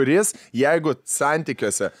 kuris, jeigu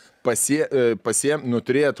santykiuose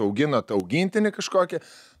turėtų augintinį kažkokį,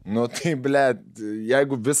 tai, blėt,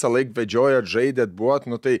 jeigu visą laiką vedžiojat, žaidėt, buvot,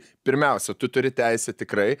 tai pirmiausia, tu turi teisę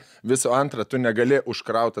tikrai, viso antra, tu negali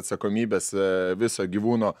užkrauti atsakomybės viso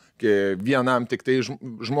gyvūno vienam tik tai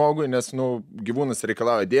žmogui, nes, gyvūnas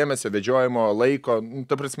reikalauja dėmesio, vedžiojimo, laiko,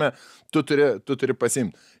 ta prasme, tu turi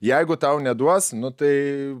pasimti. Jeigu tau neduos, tai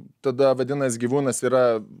tada vadinasi gyvūnas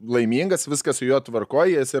yra laimingas, viskas su juo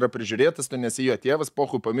tvarkoja, jis yra prižiūrėtas, tu nesi jo tėvas,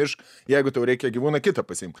 pohui pamiršk, jeigu tau reikia gyvūną kitą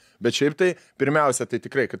pasimti. Bet šiaip tai, pirmiausia, tai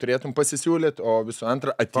tikrai, kad turėtum pasisiūlyti, o visų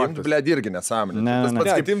antrą atimti, blėd, irgi nesąmonė. Tas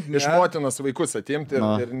pats kaip iš motinos vaikus atimti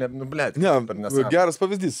ir blėd. Ne, geras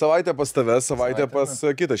pavyzdys, savaitę pas tave, savaitę pas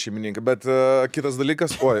kitą šeimininką, bet kitas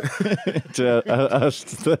dalykas, oi. Čia aš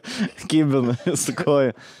kybinu su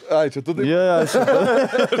koja. Ai, čia tu taip.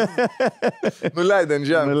 Nuleidai ant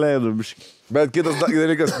žemės. Nuleidai, biškai. Bet kitas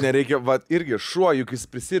dalykas, nereikia, irgi šuo, juk jis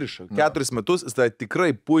prisiriša. 4 metus jis tai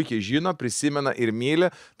tikrai puikiai žino, prisimena ir myli,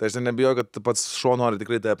 tai aš nebijoju, kad pats šuo nori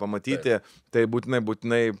tikrai tai pamatyti, tai būtinai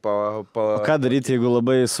O ką daryti, jeigu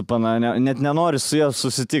labai net nenori su juo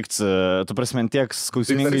susitikti, tu prasme, tiek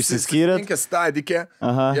skausmingai išsiskyrėt? 5 stadikė,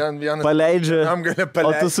 paleidžia,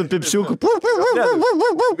 o tu su pipšiuku.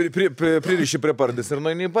 Pririši prie pardės ir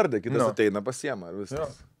nueini į pardę, kitas ateina pasiema ir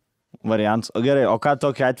viskas. Variantas. O gerai, o ką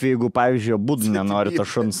tokiu atveju, jeigu, pavyzdžiui, abudu nenori to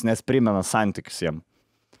šuns, nes primena santykius jiem?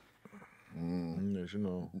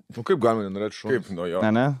 Nežinau. Kaip galima nenorėti šuns? Kaip nuo jo?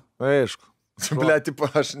 Ne? Aišku. Ble, tipo,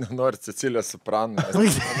 aš nenoriu Cecilijos Soprano.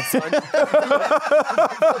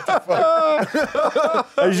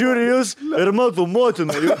 Aš žiūriu jūs ir matau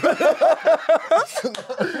motiną.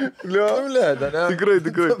 Ble, ne? Tikrai.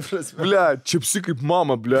 Ble, čipsi kaip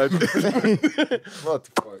mama, ble.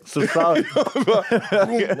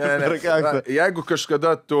 Jeigu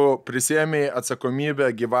kažkada tu prisėmei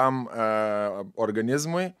atsakomybę gyvam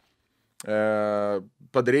organizmui,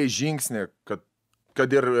 padarėjai žingsnį,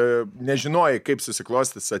 kad ir nežinojai, kaip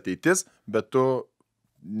susiklostys ateitis, bet tu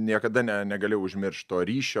niekada negali užmiršti to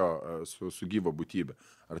ryšio su gyvo būtybė.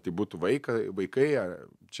 Ar tai būtų vaikai, ar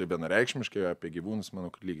čia vienareikšmiškai apie gyvūnus, manau,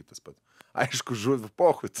 kad lygiai tas pat. Aišku, žuvį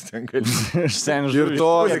pohui, tu ten gali. Ir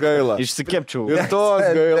tos gaila. Išsikepčiau. Ir tos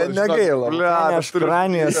gaila. Negaila. Aš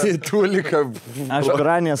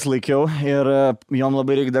piranijas laikiau ir jom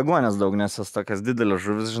labai reikia deguonės daug, nes jos tokias didelės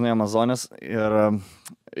žuvis, žinai, Amazonės, ir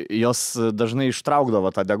jos dažnai ištraukdavo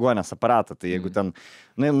tą deguonės aparatą, tai jeigu ten,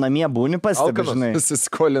 namie būni, pastebi, žinai.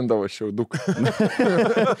 Susiskolindavo šiauduk.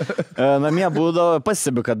 Namie būdavo,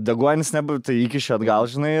 pastebi, kad deguonis nebūtų, tai įkišė atgal,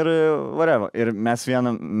 žinai, ir whatever. Ir mes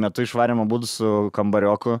vieną metu išvarėme būdų su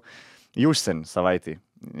kambarioku į užsienį savaitį,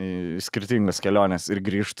 skirtingas kelionės ir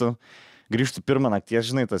grįžtų pirmą nakties,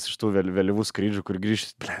 žinai, tas iš tų vėlyvų skrydžių, kur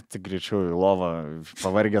grįžti, tik greičiau į lovą,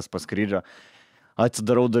 pavargęs po skrydžio.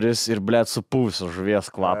 Atidarau duris ir, supūsiu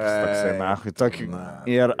žuvies kvapas, toksai, tokį.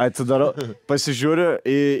 Ir atidarau, pasižiūriu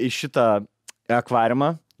į šitą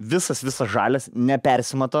akvariumą, visas žalias,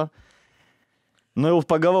 nepersimato. Jau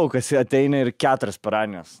pagavau, kas ateina ir 4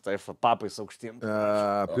 piranijos, taip, papais aukštyn.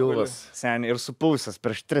 Pilvas. Seniai, ir supūsęs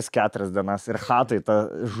prieš 3-4 dienas, ir hatai, ta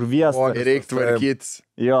žuvies. O, ir reikia tvarkytis.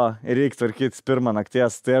 Jo, ir reikia tvarkytis pirmą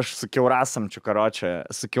nakties, tai aš su kiaurasamčiu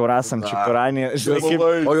piranija.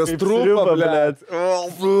 O jos trūpa, blėt.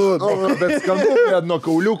 Bet skanu, blėt, nuo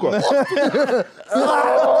kauliuko.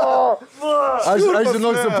 Aš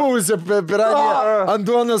žinok, supūsiu piranija ant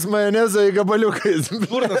duonos majonezą į gabaliukais.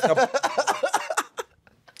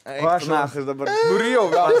 Aš nahai dabar. Nurijau,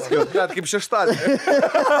 net kaip šeštadienį.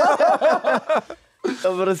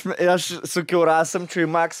 Aš su kiaurasamčiu į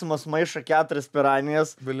Maksimos maišą 4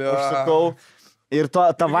 piranijas. Užsukau. Ir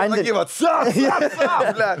ta vandenį...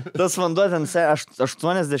 vandenį. Tas vanduo ten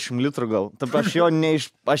 80 litrų gal. Taip aš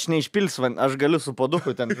neišpilsiu, aš galiu su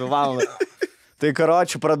poduku ten 2 valandą. Tai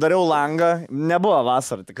karočiui, pradariau langą, nebuvo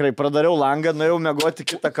vasara, tikrai pradariau langą, nuėjau mėgoti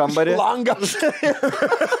kitą kambarį. Langą.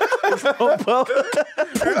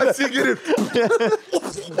 Atsigiri.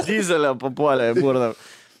 Dyzelę papuolė, burna.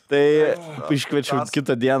 Tai iškviečiau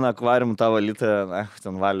kitą dieną akvarium tą valytą,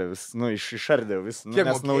 ten valė vis, išardėjau vis,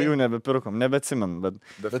 nes naujų nebepirkom, nebeatsimenu, bet...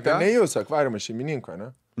 Bet ten ne jūs akvariumo šeimininko, ne?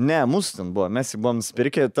 Ne, mūsų ten buvo, mes jį buvom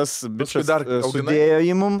spirkę, tas bičias sudėjo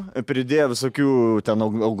į mum, pridėjo visokių ten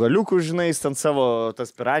augaliukų, žinai, jis ten savo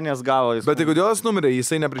tas piranijas gavo. Bet tai kodėl jis numirė,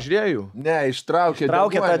 jisai neprižiūrėjo jų? Ne, ištraukė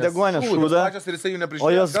tą deguonę šūdą,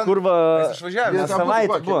 o jos kurva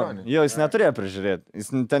savaitę buvo. Jo, jis neturėjo prižiūrėti, jis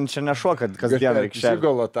ten čia nešuo, kad kasdien reikšė.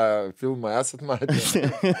 Žigolo tą filmą esat matę,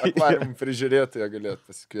 akvarium prižiūrėtoje galėt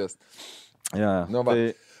pasikviesti. Ja, nu, va.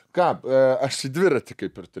 Ką, aš į dviratį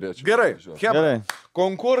kaip ir turėčiau. Gerai.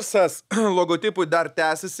 Konkursas logotipui dar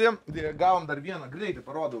tęsiasi. Gavom dar vieną, greitai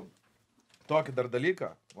parodau. Tokį dar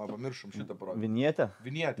dalyką. Va, pamiršom šitą parodų. Vinietę?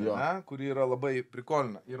 Vinietę, ne? Kuri yra labai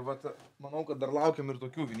prikolina. Ir va, manau, kad dar laukiam ir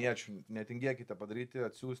tokių viniečių. Netingėkite padaryti,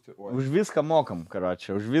 atsiųsti. Oi. Už viską mokam,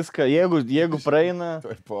 karočią. Už viską, jeigu praeina...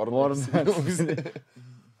 Tai pornas.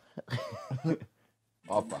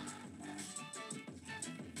 Opa.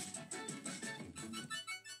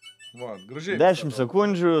 Va, gražiai. 10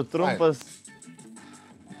 sekundžių, trumpas.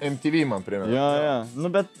 MTV man primena. Jo. Nu,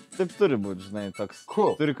 bet taip turi būti, žinai, toks.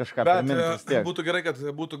 Cool. Turi kažką priminti vis tiek. Būtų gerai, kad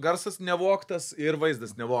būtų garsas nevoktas ir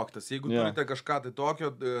vaizdas nevoktas. Jeigu turite kažką tai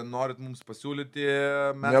tokio, norit mums pasiūlyti,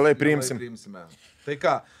 mes mielai priimsime. Tai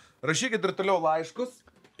ką, rašykit ir toliau laiškus.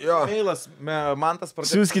 Mailas, Mantas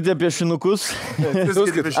pradėjo. Siūskite piešinukus.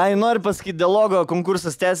 Ai, noriu pasakyti, dialogo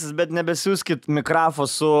konkursas tęsis, bet nebesiūskit mikrofo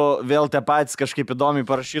su vėl tie patys kažkaip įdomiai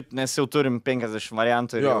parašyti, nes jau turim 50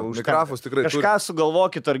 variantų. Jo, mikrofos tikrai turim. Kažką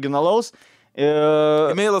sugalvokit originalaus.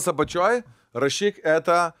 E-mailas apačioj. Rašyk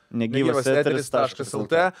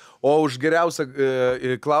negyvaseteris.lt. O už geriausią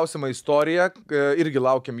klausimą istoriją irgi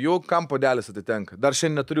laukiam jų, kam podelis atitenka. Dar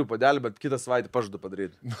šiandien neturiu podelį, bet kitą savaitę pažadu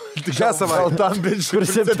padaryti. Šią savaitę. Tam bičiu, kur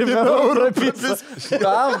 7 eurų pizas.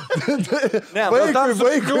 Tam? Ne,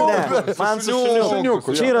 vaikui. Man su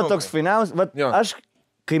šuniuku. Čia yra toks fainiausias. Aš,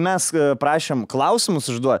 kai mes prašėm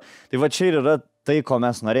klausimus užduoti, tai va čia ir yra tai, ko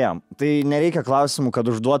mes norėjom. Tai nereikia klausimų, kad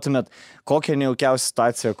užduotumėt kokią nejaukiausią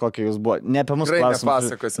situaciją, kokia jūs buvo. Ne apie mus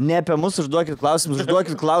klausimus. Ne apie mus užduokit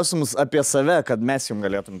klausimus apie save, kad mes jums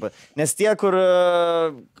galėtum. Nes tie, kur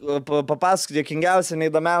papasakot dėkingiausią,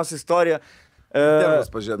 neįdomiausią istoriją,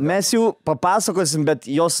 mes jų papasakosim, bet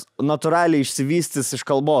jos natūraliai išsivystys iš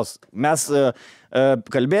kalbos. Mes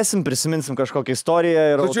kalbėsim, prisiminsim kažkokią istoriją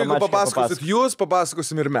ir automatiškai jeigu papasakosit jūs,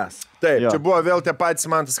 papasakosim ir mes. Taip, čia buvo vėl tie patys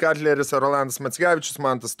Mantas Katleris, Rolandas Mackevičius,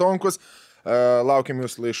 Mantas Tonkus. Laukiam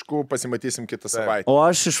jūsų laiškų, pasimatysim kitą savaitę. O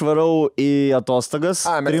aš išvarau į atostogas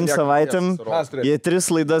 3 savaitėm. Jie 3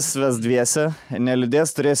 laidas ves dviese,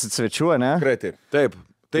 neliūdės, turėsit svečių, ne? Tikrai taip.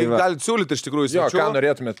 Tai galite siūlyti iš tikrųjų svečių. Ką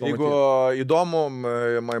norėtumėt pamatyti. Jeigu įdomu,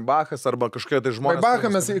 Maibachas arba kažkokie tai žmonės. Maibachą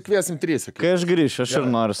mes kviesim 3. Kai aš grįšiu, aš ir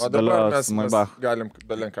noriu sudalyvauti Maibachą. Galim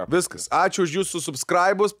dalenką. Viskas. Ačiū už jūsų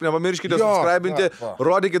subscribus. Nepamirškite subscribinti.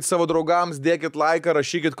 Rodykit savo draugams, dėkit laiką,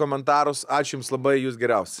 rašykit komentarus. Ačiū jums labai, jūs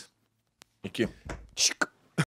geriausi. Iki. Čik.